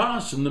comes to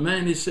pass, and the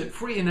man is set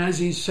free. And as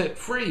he's set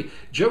free,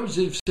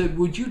 Joseph said,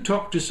 would you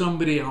talk to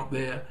somebody out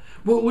there?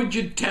 Well, would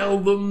you tell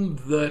them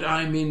that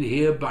I'm in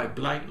here by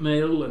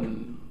blackmail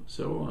and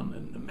so on?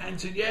 And the man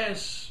said,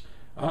 yes,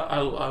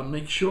 I'll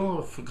make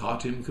sure.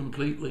 Forgot him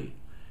completely.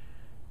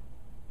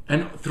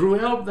 And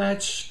throughout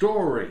that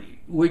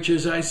story, which,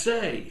 as I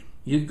say,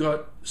 you've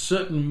got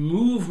certain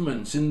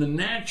movements in the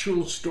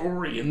natural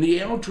story, and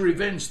the outer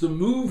events, the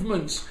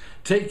movements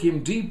take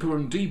him deeper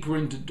and deeper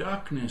into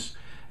darkness.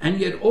 And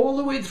yet all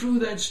the way through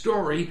that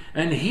story,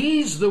 and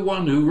he's the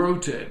one who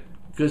wrote it,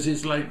 because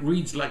it's like,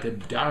 reads like a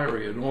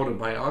diary, an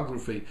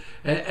autobiography,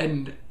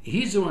 and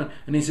he's the one,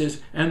 and he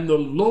says, and the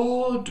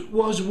Lord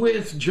was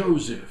with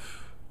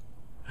Joseph.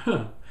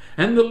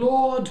 And the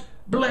Lord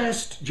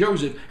blessed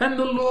Joseph. And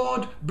the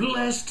Lord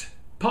blessed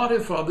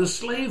Potiphar, the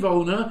slave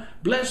owner,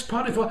 blessed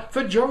Potiphar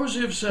for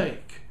Joseph's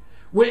sake.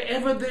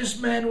 Wherever this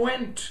man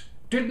went,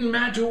 didn't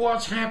matter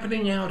what's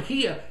happening out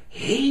here,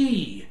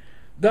 he,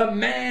 the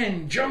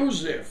man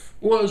Joseph,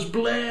 was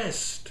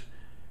blessed.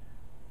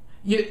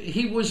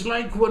 He was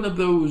like one of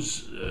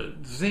those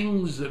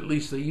things, at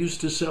least they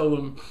used to sell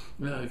them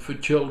for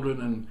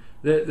children, and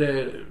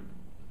they're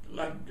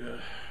like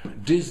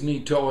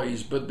Disney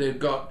toys, but they've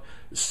got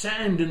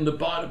sand in the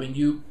bottom, and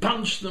you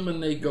punch them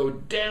and they go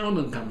down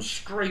and come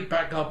straight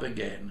back up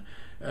again.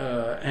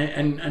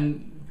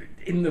 And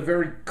in the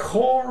very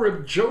core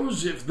of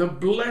Joseph, the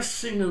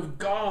blessing of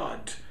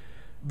God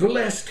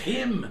blessed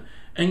him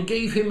and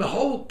gave him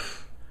hope.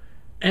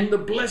 And the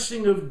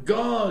blessing of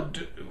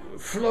God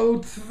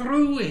flowed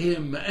through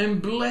him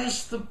and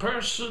blessed the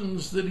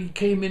persons that he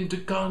came into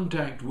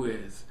contact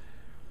with.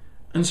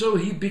 And so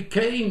he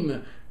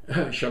became,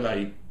 shall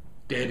I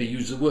dare to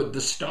use the word,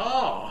 the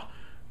star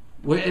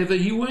wherever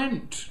he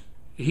went.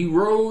 He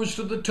rose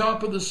to the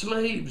top of the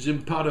slaves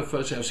in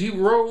Potiphar's house. He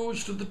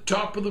rose to the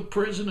top of the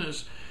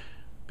prisoners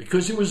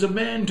because he was a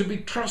man to be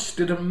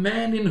trusted, a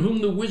man in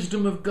whom the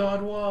wisdom of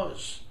God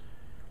was.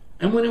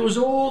 And when it was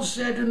all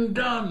said and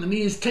done, and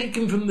he is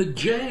taken from the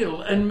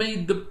jail and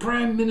made the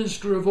prime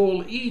minister of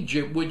all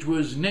Egypt, which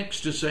was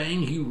next to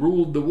saying he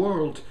ruled the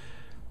world.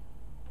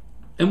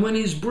 And when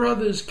his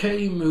brothers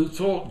came who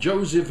thought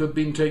Joseph had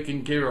been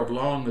taken care of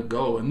long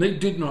ago, and they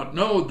did not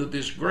know that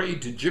this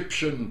great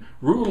Egyptian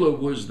ruler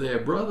was their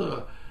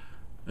brother,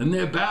 and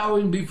they're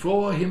bowing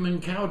before him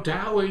and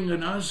kowtowing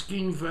and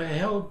asking for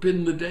help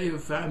in the day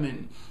of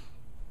famine.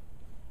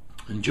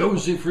 And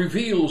Joseph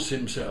reveals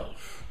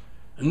himself.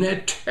 And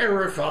they're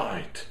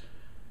terrified.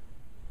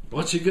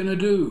 What's he going to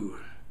do?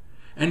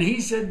 And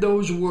he said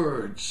those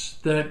words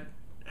that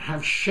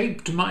have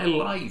shaped my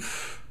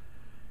life.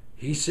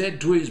 He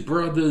said to his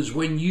brothers,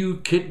 when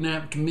you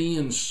kidnapped me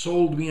and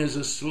sold me as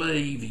a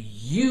slave,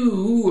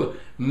 you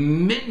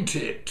meant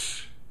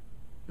it.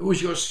 It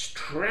was your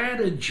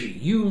strategy.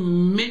 You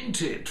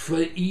meant it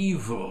for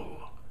evil.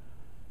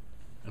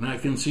 And I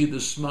can see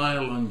the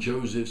smile on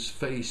Joseph's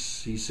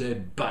face. He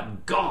said,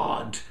 but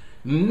God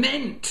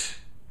meant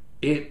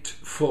it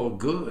for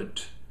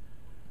good.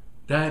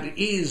 That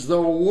is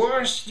the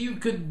worst you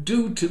could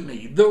do to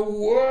me, the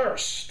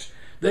worst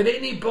that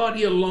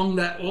anybody along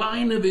that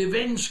line of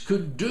events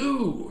could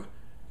do.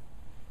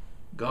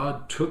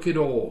 God took it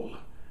all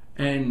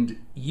and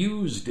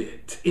used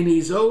it in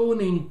his own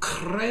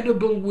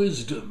incredible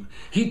wisdom.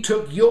 He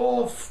took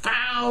your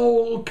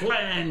foul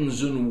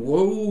plans and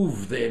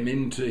wove them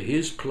into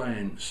his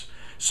plans,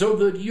 so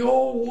that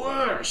your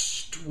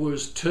worst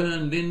was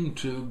turned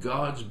into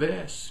God's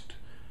best.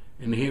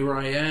 And here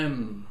I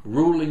am,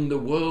 ruling the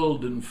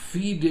world and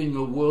feeding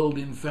a world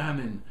in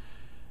famine.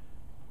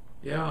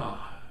 Yeah.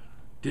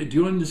 Did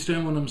you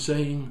understand what I'm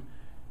saying?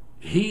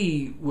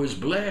 He was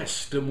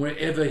blessed, and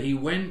wherever he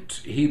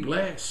went, he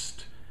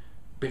blessed,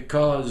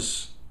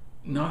 because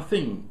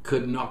nothing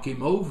could knock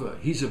him over.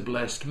 He's a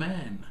blessed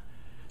man.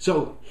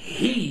 So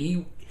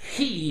he,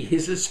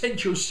 his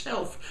essential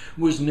self,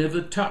 was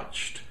never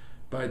touched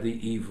by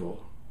the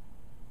evil.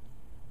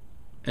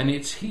 And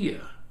it's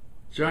here.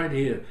 It's right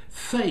here.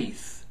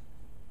 Faith.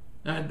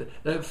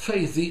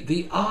 Faith,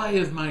 the eye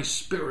of my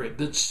spirit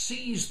that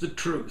sees the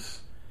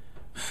truth.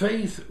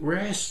 Faith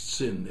rests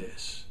in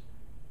this.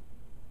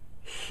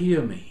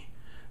 Hear me.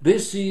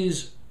 This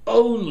is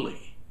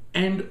only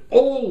and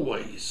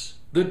always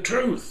the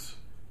truth.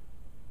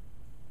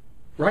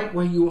 Right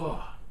where you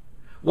are.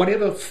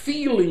 Whatever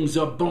feelings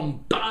are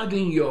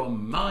bombarding your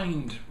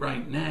mind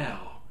right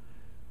now,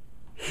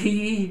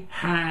 he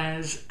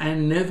has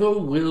and never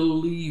will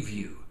leave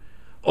you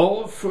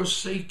or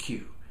forsake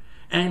you.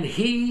 And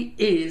he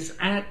is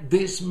at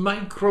this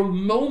micro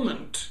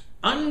moment,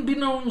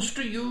 unbeknownst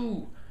to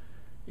you,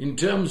 in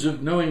terms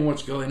of knowing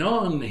what's going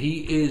on,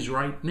 he is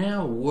right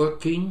now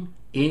working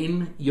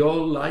in your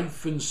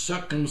life and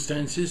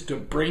circumstances to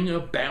bring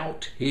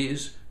about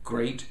his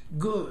great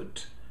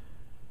good.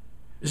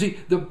 You see,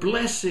 the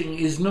blessing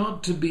is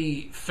not to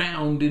be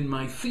found in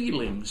my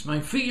feelings. My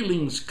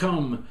feelings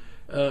come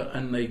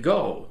and they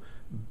go.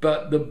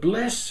 But the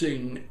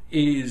blessing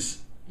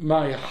is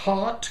my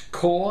heart,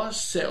 core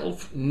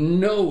self,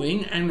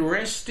 knowing and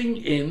resting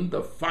in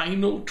the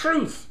final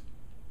truth.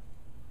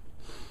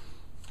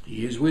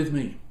 He is with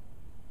me,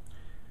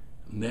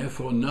 and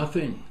therefore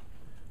nothing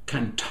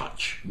can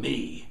touch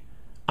me.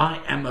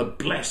 I am a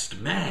blessed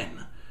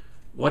man,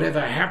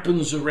 whatever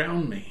happens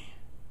around me.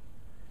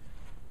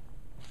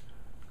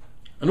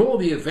 And all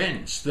the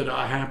events that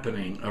are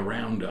happening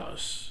around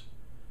us,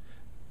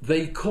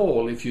 they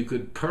call, if you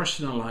could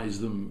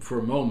personalize them for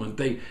a moment,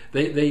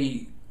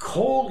 they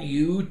call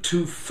you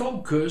to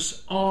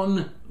focus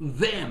on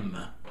them.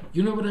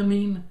 You know what I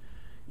mean?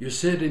 You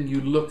sit and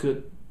you look at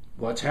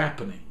what's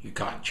happening. You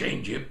can't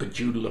change it, but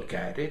you look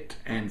at it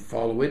and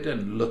follow it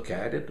and look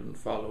at it and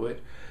follow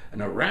it.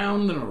 and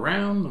around and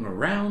around and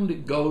around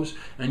it goes,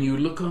 and you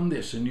look on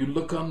this and you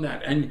look on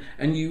that, and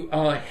you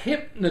are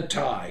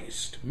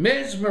hypnotized,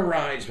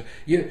 mesmerized.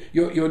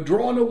 You're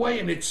drawn away,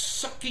 and it's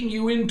sucking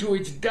you into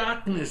its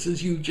darkness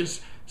as you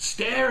just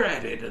stare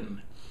at it.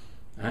 And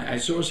I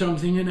saw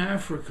something in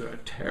Africa, a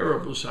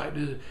terrible sight.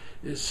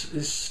 This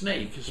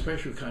snake, a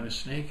special kind of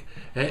snake,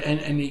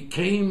 and he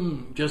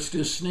came just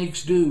as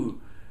snakes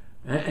do,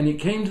 and he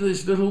came to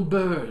this little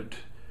bird,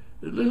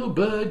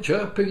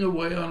 chirping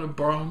away on a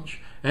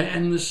branch,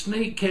 and the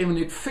snake came and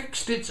it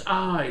fixed its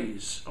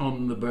eyes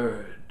on the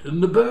bird,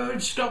 and the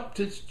bird stopped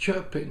its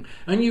chirping,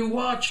 and you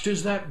watched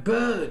as that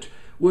bird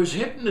was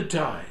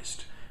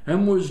hypnotized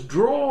and was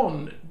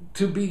drawn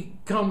to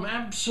become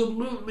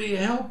absolutely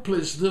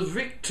helpless, the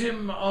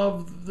victim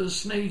of the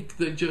snake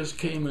that just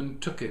came and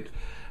took it.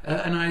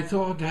 And I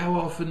thought how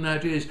often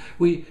that is.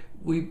 We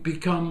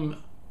become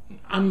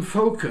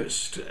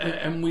unfocused,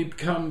 and we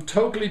become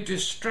totally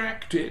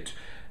distracted,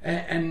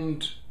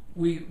 and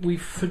we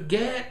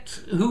forget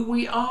who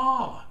we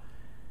are.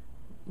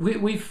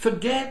 We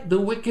forget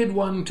the wicked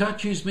one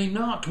touches me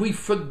not. We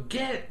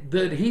forget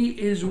that he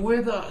is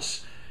with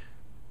us.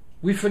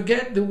 We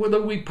forget that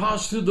whether we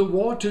pass through the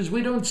waters,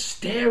 we don't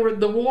stare at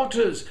the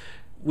waters.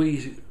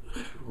 We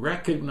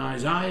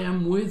recognize, I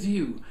am with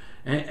you,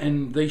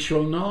 and they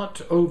shall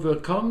not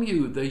overcome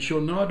you. They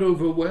shall not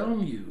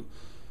overwhelm you.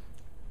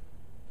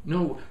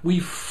 No, we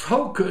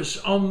focus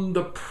on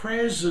the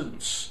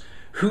presence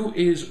who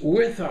is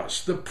with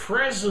us, the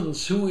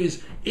presence who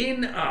is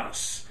in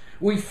us.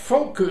 We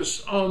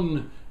focus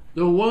on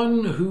the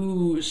one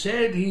who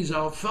said he's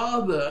our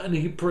Father, and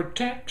he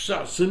protects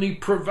us and he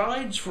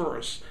provides for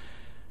us.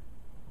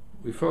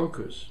 We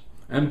focus.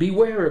 And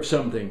beware of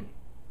something.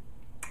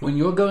 When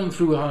you're going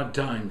through hard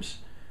times,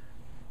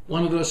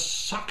 one of the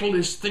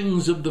subtlest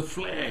things of the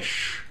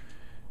flesh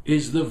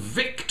is the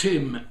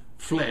victim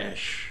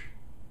flesh.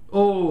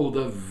 Oh,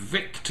 the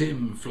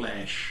victim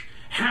flesh.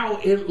 How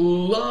it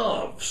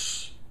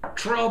loves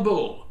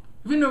trouble.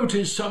 Have you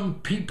noticed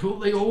some people,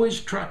 they always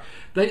try,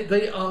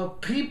 they are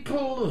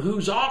people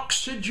whose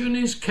oxygen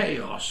is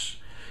chaos.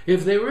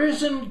 If there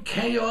isn't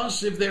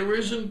chaos, if there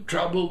isn't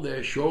trouble,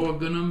 they're sure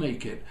going to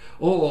make it.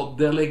 Or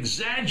they'll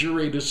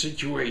exaggerate a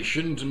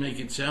situation to make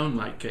it sound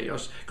like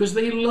chaos, because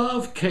they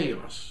love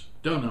chaos.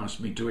 Don't ask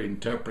me to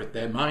interpret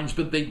their minds,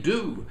 but they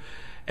do.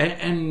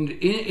 And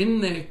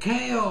in their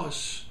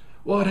chaos,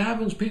 what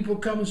happens? People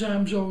come and say,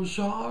 I'm so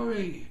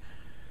sorry.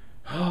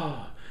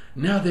 Now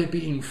they're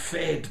being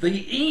fed. They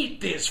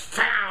eat this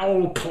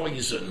foul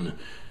poison.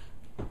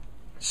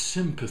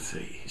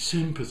 Sympathy.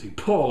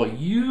 Poor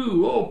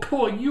you. Oh,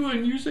 poor you.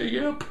 And you say,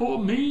 yeah, poor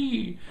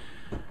me.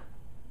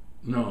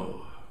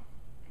 No.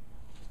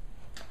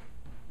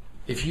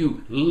 If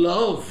you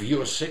love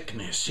your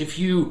sickness, if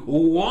you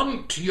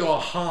want your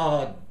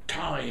hard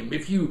time,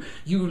 if you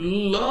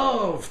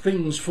love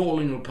things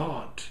falling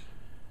apart,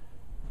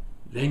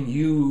 then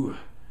you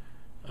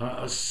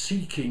are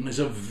seeking as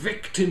a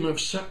victim of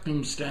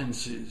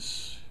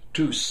circumstances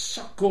to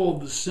suck all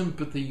the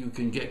sympathy you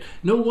can get.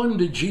 No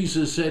wonder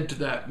Jesus said to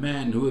that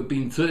man who had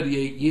been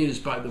 38 years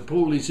by the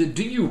pool, he said,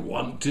 do you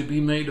want to be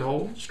made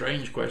whole?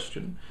 Strange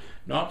question.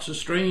 Not so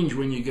strange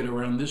when you get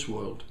around this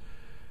world.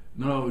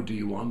 No, do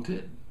you want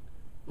it?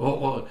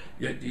 Or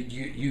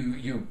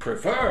you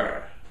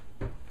prefer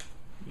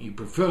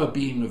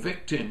being a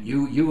victim.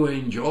 You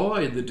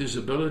enjoy the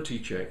disability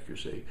check, you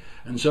see.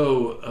 And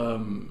so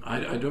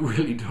I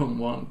don't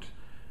want.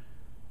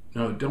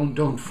 No,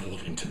 don't fall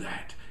into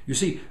that. You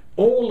see,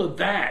 all of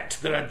that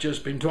I've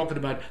just been talking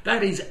about,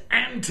 that is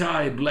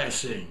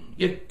anti-blessing.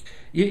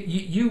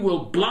 You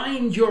will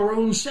blind your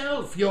own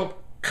self. You'll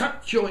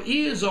cut your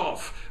ears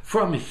off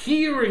from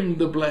hearing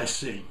the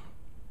blessing.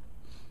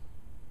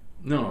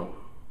 No.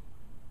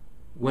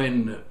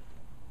 When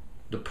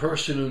the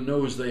person who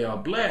knows they are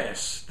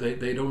blessed,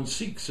 they don't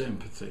seek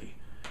sympathy.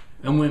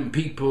 And when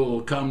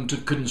people come to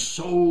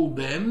console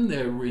them,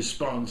 their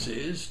response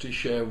is to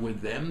share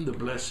with them the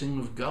blessing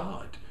of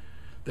God.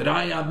 That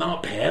I am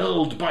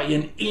upheld by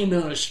an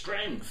inner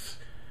strength.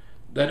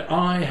 That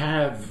I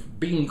have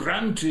been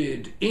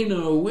granted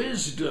inner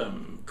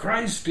wisdom.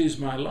 Christ is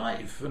my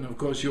life. And of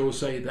course you'll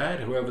say that,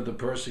 whoever the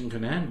person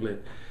can handle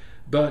it.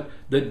 But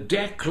the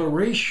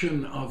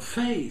declaration of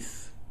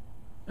faith.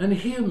 And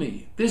hear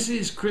me, this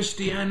is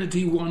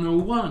Christianity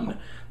 101.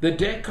 The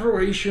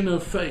declaration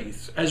of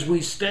faith as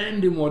we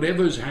stand in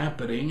whatever's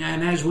happening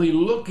and as we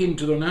look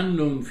into an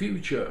unknown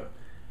future.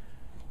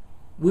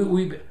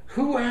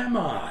 Who am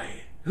I?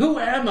 Who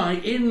am I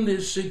in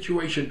this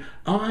situation?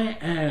 I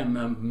am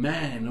a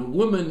man, a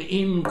woman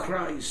in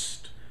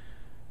Christ.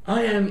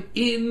 I am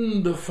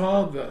in the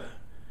Father.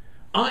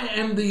 I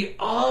am the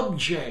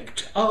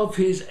object of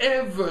his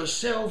ever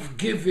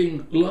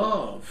self-giving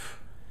love.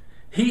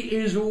 He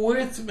is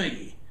with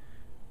me.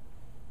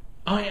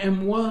 I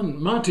am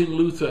one. Martin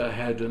Luther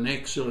had an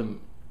excellent,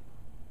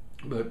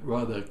 but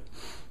rather,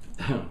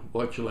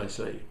 what shall I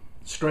say,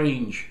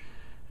 strange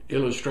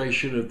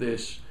illustration of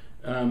this.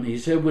 He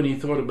said when he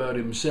thought about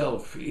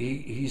himself,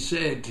 he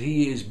said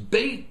he is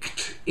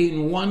baked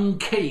in one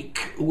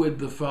cake with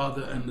the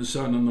Father and the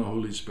Son and the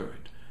Holy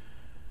Spirit.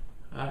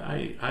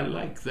 I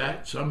like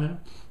that somehow.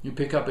 You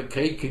pick up a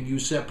cake and you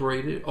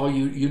separate it, or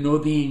you know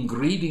the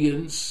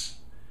ingredients,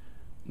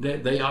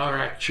 that they are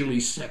actually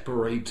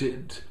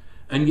separated,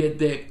 and yet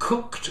they're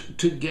cooked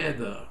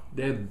together,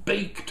 they're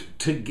baked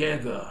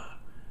together.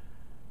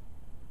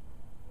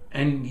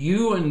 And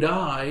you and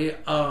I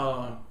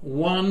are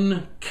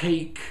one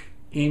cake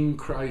in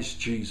Christ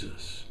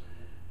Jesus.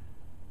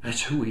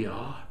 That's who we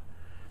are.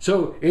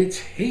 So it's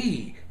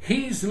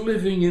He's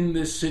living in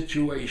this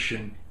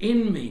situation,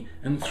 in me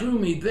and through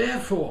me.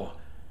 Therefore,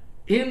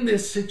 in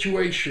this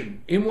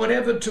situation, in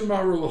whatever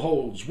tomorrow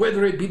holds,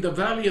 whether it be the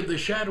valley of the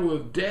shadow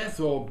of death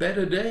or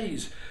better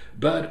days,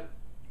 but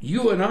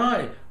you and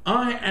I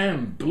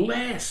am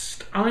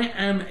blessed, I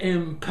am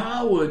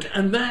empowered,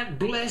 and that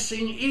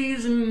blessing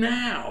is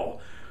now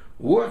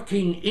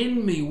working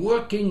in me,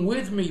 working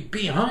with me,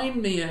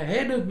 behind me,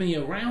 ahead of me,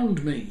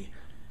 around me,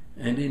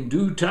 and in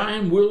due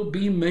time will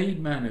be made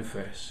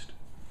manifest.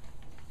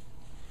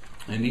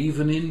 And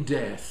even in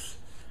death,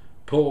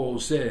 Paul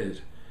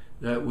said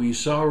that we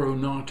sorrow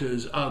not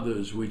as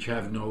others which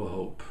have no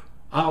hope.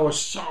 Our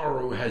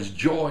sorrow has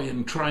joy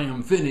and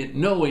triumph in it,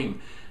 knowing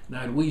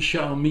that we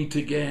shall meet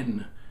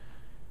again.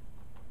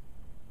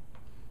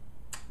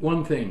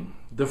 One thing,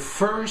 the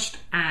first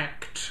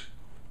act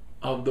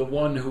of the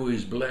one who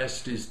is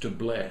blessed is to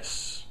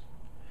bless.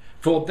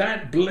 For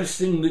that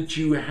blessing that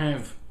you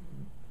have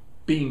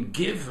been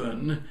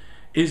given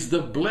is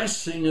the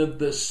blessing of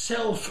the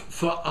self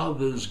for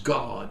others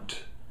God.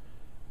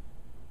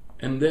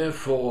 And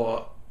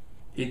therefore,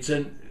 it's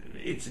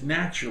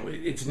natural,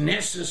 it's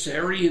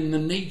necessary in the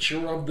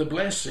nature of the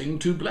blessing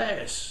to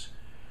bless.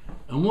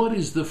 And what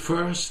is the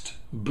first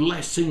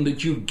blessing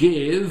that you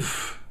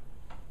give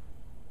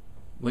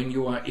when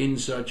you are in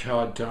such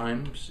hard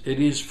times? It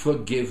is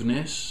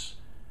forgiveness.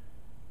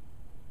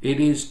 It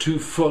is to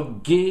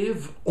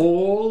forgive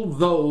all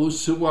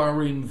those who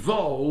are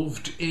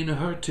involved in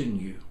hurting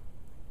you,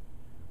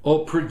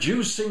 or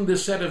producing the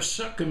set of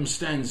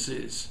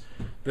circumstances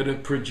that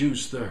have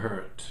produced the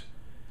hurt.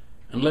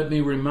 And let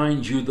me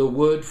remind you, the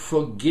word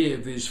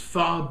forgive is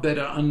far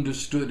better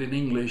understood in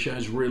English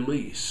as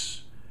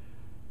release.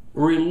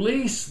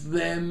 Release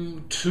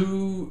them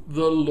to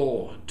the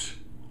Lord.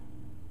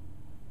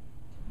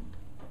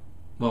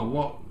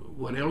 Well,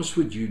 what else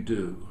would you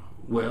do?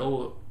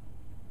 Well,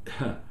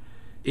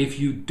 if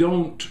you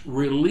don't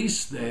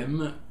release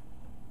them,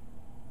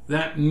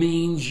 that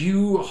means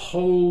you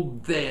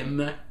hold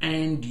them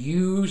and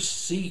you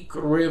seek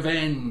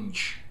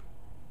revenge.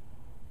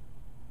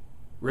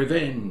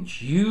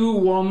 Revenge. You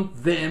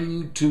want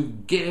them to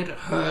get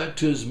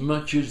hurt as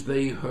much as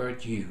they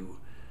hurt you.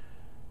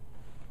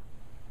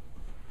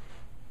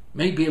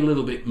 Maybe a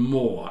little bit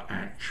more,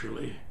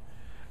 actually.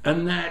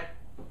 And that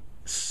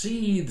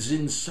seethes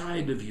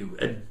inside of you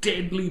a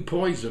deadly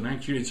poison.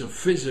 Actually, it's a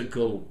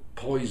physical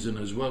poison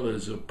as well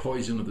as a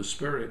poison of the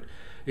spirit.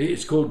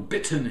 It's called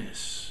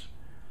bitterness.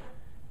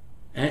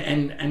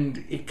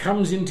 And it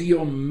comes into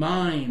your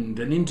mind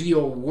and into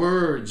your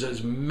words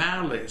as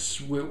malice,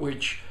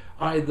 which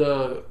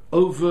either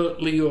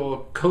overtly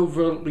or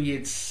covertly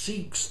it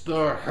seeks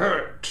the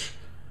hurt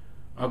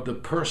of the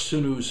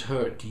person who's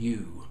hurt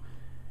you.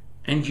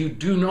 And you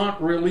do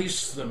not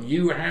release them.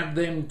 You have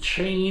them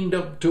chained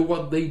up to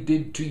what they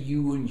did to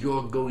you, and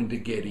you're going to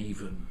get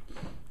even.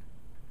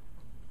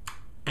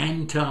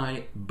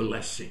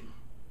 Anti-blessing.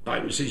 The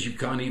Bible says you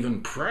can't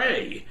even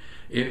pray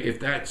if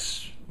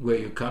that's where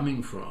you're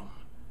coming from.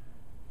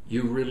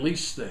 You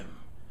release them.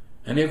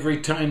 And every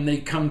time they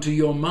come to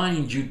your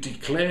mind, you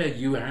declare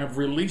you have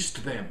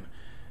released them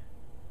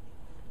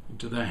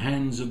into the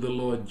hands of the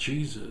Lord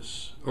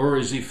Jesus. Or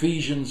as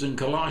Ephesians and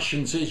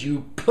Colossians says,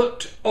 you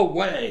put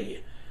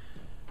away.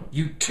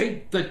 You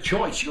take the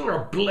choice.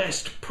 You're a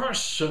blessed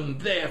person.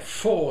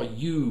 Therefore,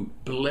 you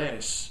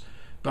bless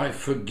by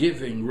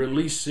forgiving,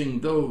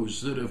 releasing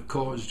those that have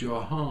caused you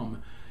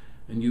harm.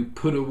 And you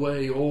put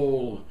away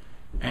all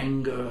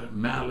anger,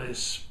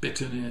 malice,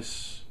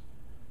 bitterness.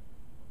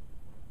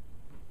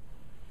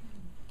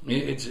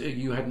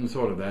 You hadn't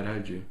thought of that,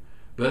 had you?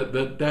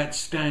 But that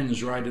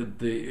stands right at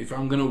the, if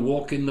I'm going to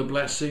walk in the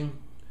blessing,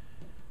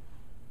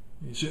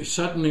 you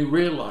suddenly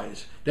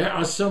realize there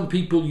are some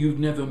people you've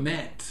never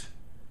met.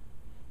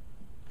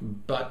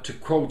 But to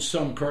quote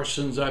some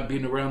persons I've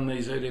been around,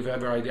 they said, if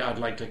ever I'd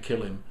like to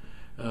kill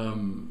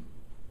him.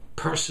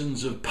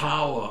 Persons of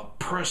power,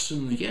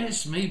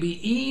 yes,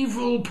 maybe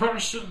evil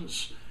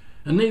persons.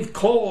 And they've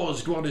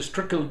caused what has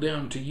trickled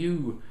down to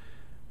you.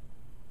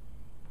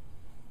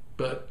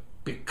 But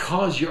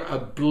because you're a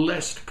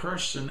blessed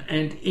person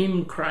and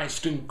in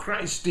Christ, and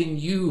Christ in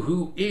you,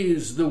 who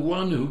is the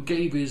one who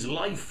gave his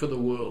life for the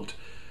world,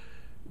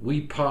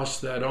 we pass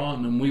that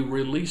on and we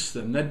release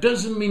them. That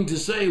doesn't mean to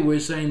say we're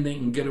saying they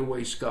can get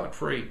away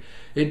scot-free.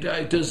 It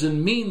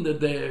doesn't mean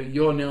that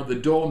you're now the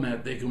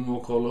doormat, they can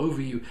walk all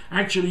over you.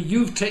 Actually,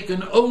 you've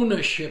taken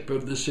ownership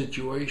of the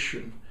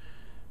situation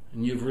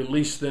and you've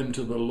released them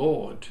to the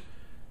Lord.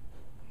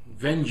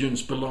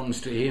 Vengeance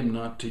belongs to him,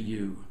 not to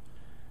you.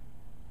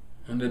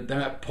 And at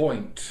that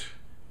point,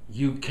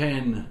 you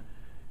can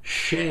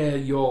share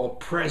your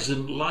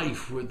present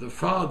life with the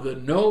Father,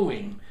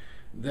 knowing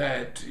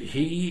that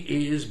He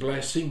is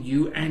blessing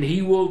you and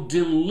He will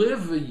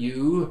deliver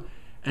you.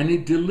 And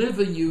He'll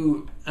deliver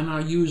you, and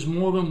I use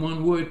more than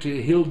one word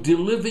here, He'll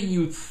deliver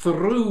you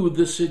through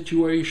the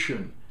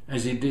situation,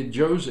 as He did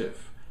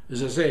Joseph.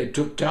 As I say, it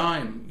took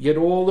time, yet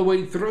all the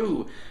way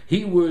through,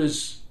 he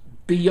was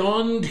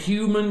beyond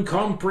human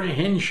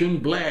comprehension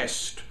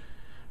blessed.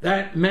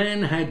 That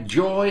man had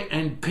joy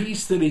and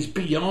peace that is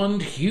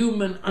beyond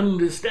human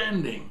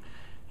understanding.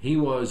 He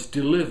was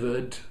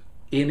delivered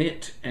in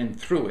it and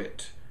through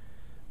it.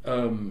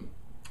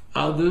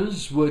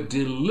 Others were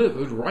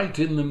delivered right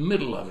in the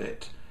middle of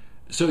it.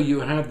 So you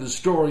have the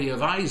story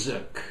of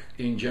Isaac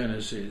in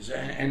Genesis,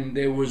 and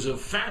there was a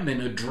famine,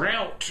 a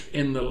drought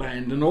in the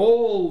land, and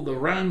all the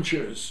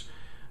ranchers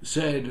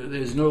said,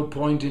 there's no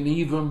point in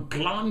even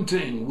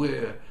planting.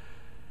 We're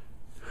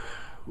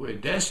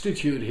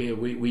destitute here.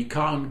 We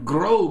can't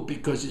grow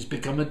because it's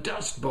become a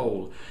dust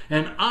bowl.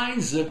 And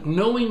Isaac,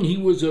 knowing he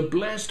was a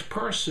blessed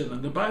person,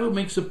 and the Bible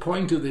makes a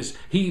point of this,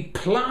 he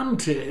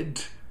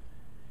planted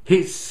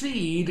his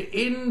seed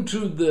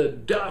into the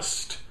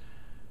dust,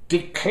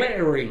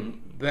 declaring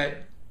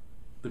that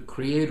the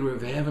Creator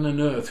of heaven and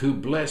earth, who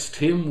blessed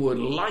him, would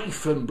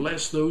life and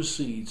bless those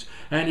seeds.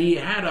 And he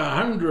had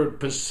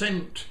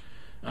 100%,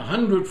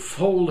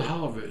 100-fold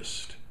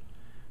harvest.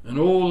 And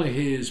all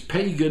his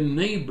pagan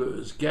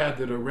neighbors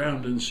gathered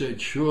around and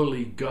said,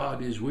 surely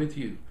God is with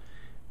you.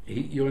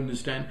 You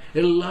understand?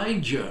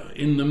 Elijah,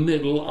 in the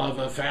middle of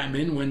a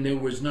famine when there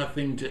was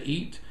nothing to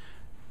eat,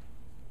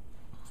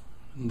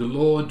 the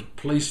Lord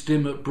placed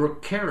him at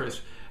Brook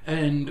Kerith,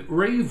 and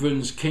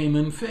ravens came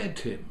and fed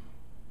him.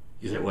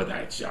 You say, well,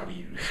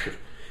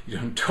 you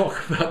don't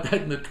talk about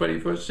that in the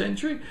 21st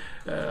century.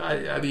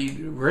 I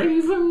mean,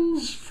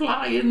 ravens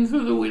flying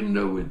through the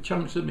window with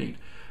chunks of meat.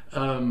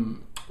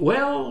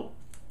 Well,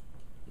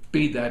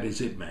 be that as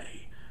it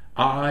may,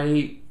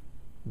 I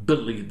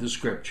believe the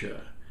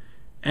Scripture.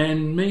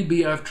 And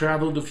maybe I've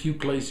traveled a few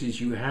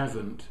places you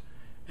haven't.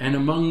 And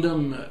among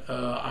them,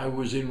 I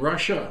was in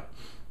Russia.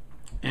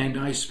 And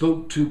I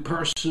spoke to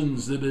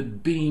persons that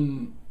had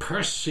been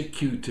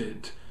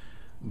persecuted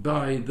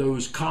by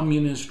those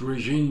communist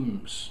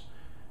regimes.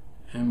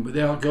 And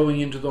without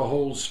going into the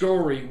whole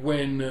story,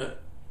 when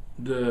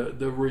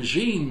the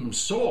regime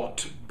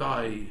sought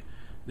by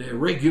their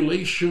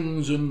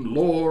regulations and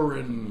law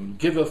and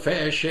give a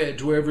fair share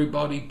to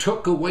everybody,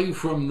 took away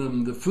from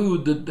them the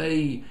food that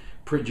they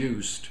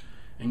produced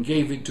and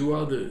gave it to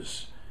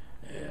others.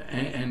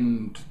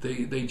 And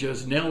they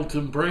just knelt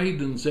and prayed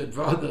and said,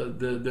 Father,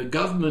 the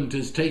government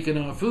has taken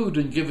our food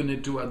and given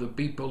it to other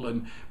people,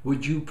 and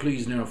would you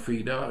please now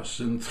feed us?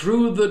 And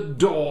through the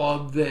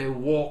door there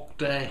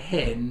walked a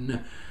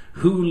hen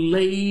who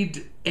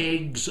laid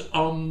eggs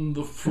on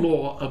the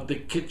floor of the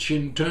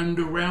kitchen, turned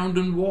around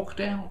and walked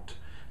out.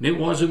 And it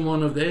wasn't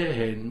one of their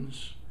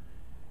hens.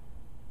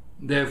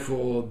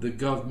 Therefore, the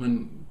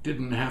government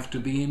didn't have to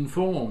be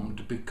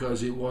informed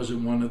because it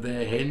wasn't one of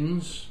their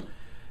hens.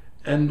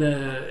 And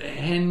the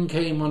hen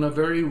came on a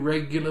very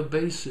regular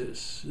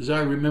basis. As I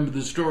remember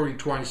the story,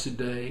 twice a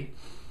day,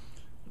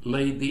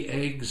 laid the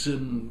eggs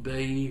and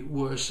they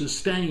were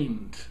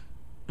sustained.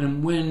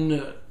 And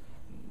when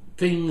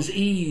things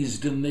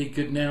eased and they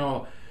could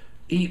now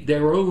eat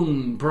their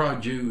own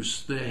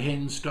produce, the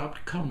hen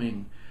stopped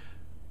coming.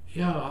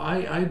 Yeah,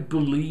 I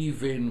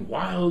believe in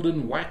wild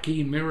and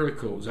wacky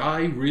miracles.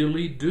 I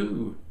really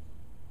do.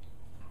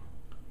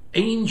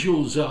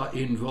 Angels are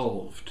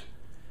involved.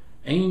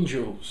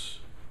 Angels.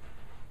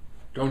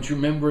 Don't you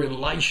remember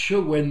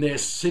Elisha when their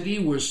city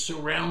was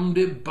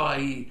surrounded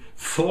by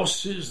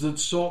forces that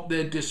sought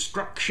their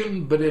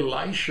destruction? But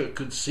Elisha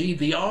could see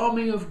the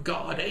army of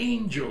God,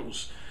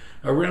 angels,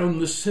 around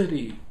the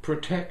city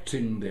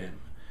protecting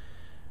them.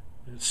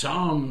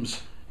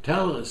 Psalms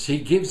tell us he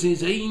gives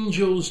his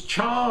angels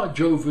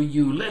charge over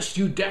you, lest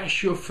you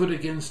dash your foot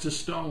against a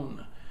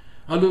stone.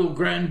 Our little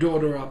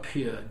granddaughter up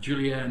here,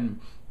 Julianne,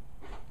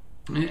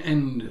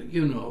 and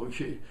you know,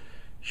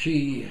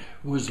 she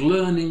was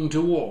learning to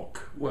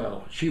walk.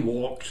 Well, she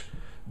walked,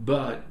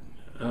 but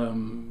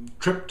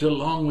tripped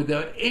along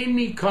without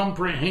any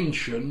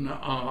comprehension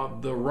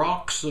of the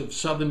rocks of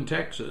southern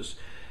Texas.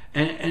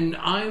 And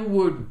I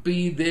would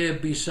be there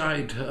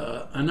beside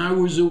her, and I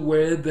was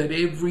aware that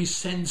every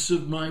sense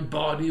of my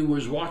body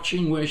was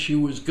watching where she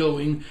was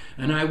going,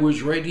 and I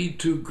was ready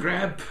to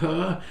grab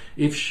her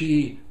if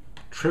she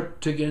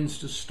tripped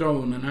against a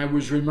stone. And I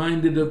was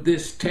reminded of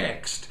this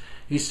text.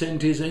 He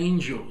sent his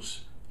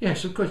angels.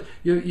 Yes, of course,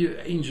 your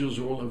angels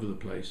are all over the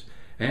place.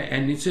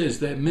 And it says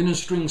they're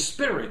ministering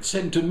spirits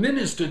sent to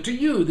minister to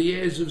you, the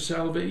heirs of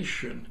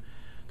salvation.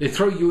 They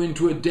throw you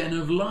into a den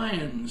of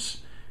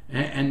lions.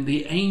 And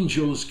the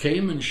angels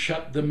came and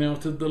shut the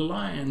mouth of the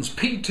lions.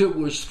 Peter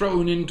was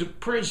thrown into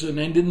prison,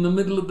 and in the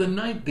middle of the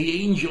night,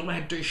 the angel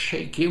had to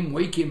shake him,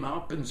 wake him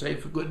up, and say,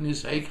 for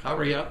goodness sake,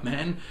 hurry up,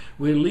 man,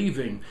 we're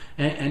leaving.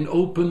 And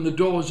open the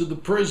doors of the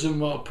prison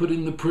while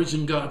putting the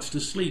prison guards to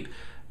sleep.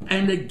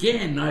 And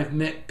again, I've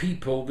met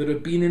people that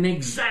have been in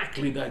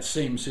exactly that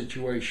same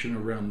situation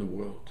around the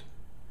world.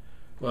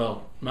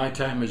 Well, my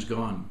time is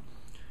gone,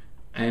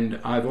 and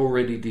I've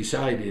already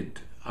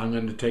decided I'm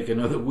going to take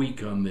another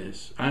week on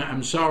this.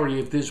 I'm sorry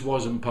if this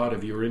wasn't part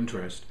of your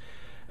interest,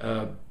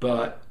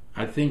 but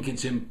I think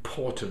it's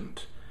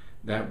important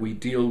that we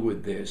deal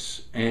with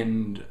this,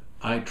 and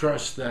I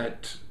trust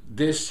that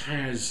this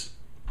has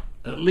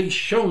at least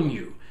shown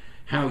you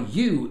how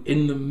you,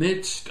 in the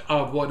midst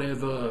of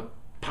whatever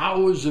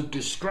powers of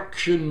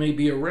destruction may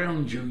be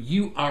around you,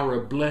 you are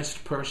a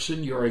blessed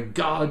person, you're a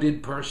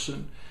guarded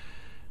person,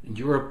 and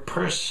you're a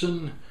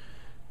person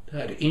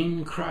that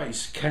in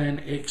Christ can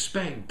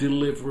expect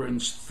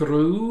deliverance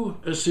through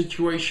a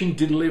situation,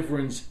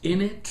 deliverance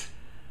in it,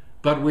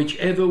 but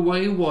whichever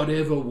way,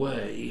 whatever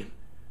way,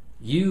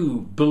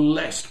 you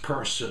blessed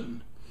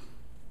person,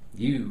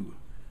 you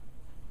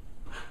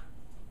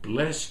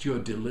blessed, you're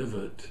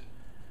delivered.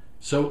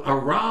 So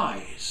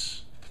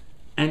arise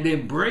and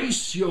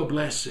embrace your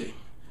blessing.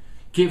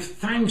 Give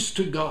thanks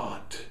to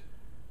God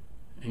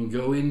and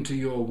go into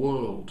your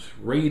world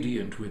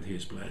radiant with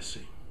his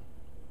blessing.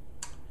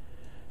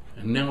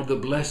 And now the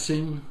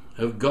blessing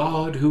of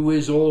God, who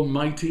is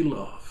almighty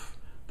love,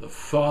 the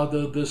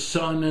Father, the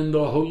Son, and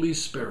the Holy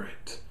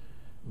Spirit,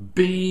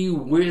 be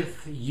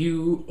with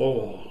you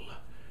all,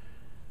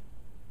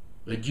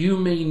 that you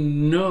may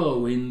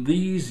know in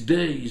these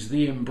days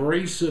the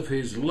embrace of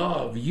his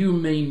love, you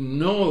may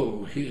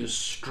know his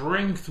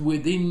strength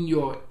within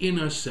your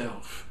inner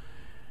self,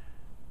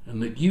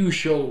 and that you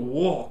shall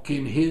walk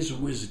in his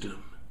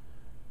wisdom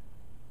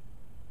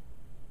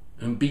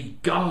and be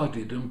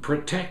guarded and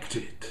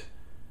protected,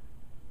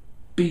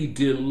 be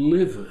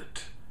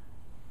delivered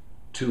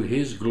to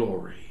his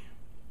glory.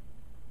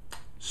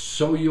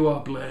 So you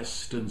are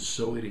blessed, and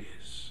so it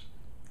is.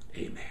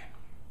 Amen.